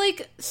have,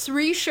 like,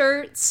 3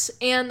 shirts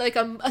and, like,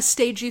 a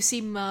Stay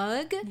Juicy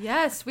mug.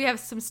 Yes, we have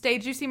some Stay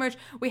Juicy merch.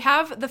 We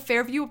have the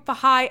Fairview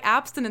High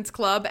Abstinence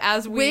Club,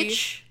 as we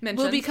mentioned.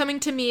 Will be coming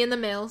to me in the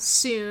mail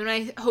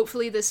soon.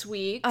 Hopefully this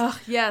week. Oh,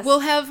 yes. We'll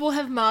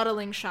have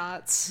modeling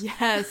shots.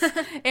 Yes.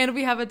 And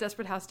we have a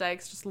Desperate House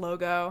Dykes just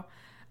logo.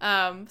 So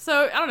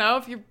I don't know,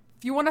 if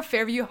you want a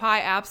Fairview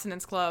High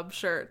Abstinence Club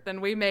shirt,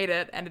 then we made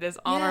it and it is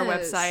on our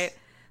website.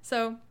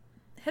 So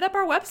hit up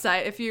our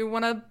website if you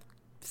want to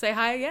say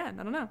hi again.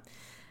 I don't know.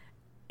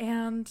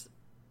 And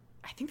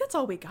I think that's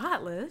all we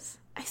got, Liz.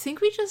 I think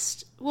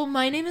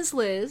my name is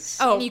Liz.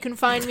 Oh. And you can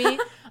find me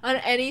on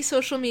any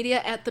social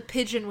media at The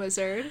Pigeon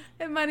Wizard.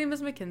 And my name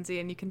is Mackenzie,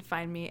 and you can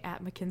find me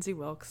at Mackenzie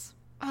Wilkes.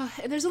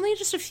 And there's only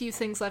just a few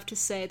things left to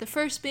say. The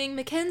first being,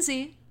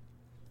 Mackenzie,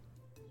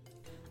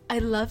 I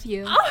love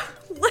you. Oh,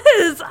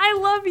 Liz, I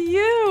love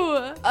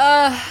you.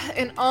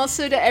 And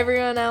also to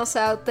everyone else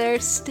out there,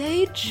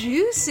 stay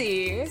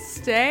juicy.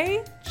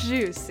 Stay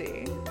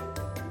juicy.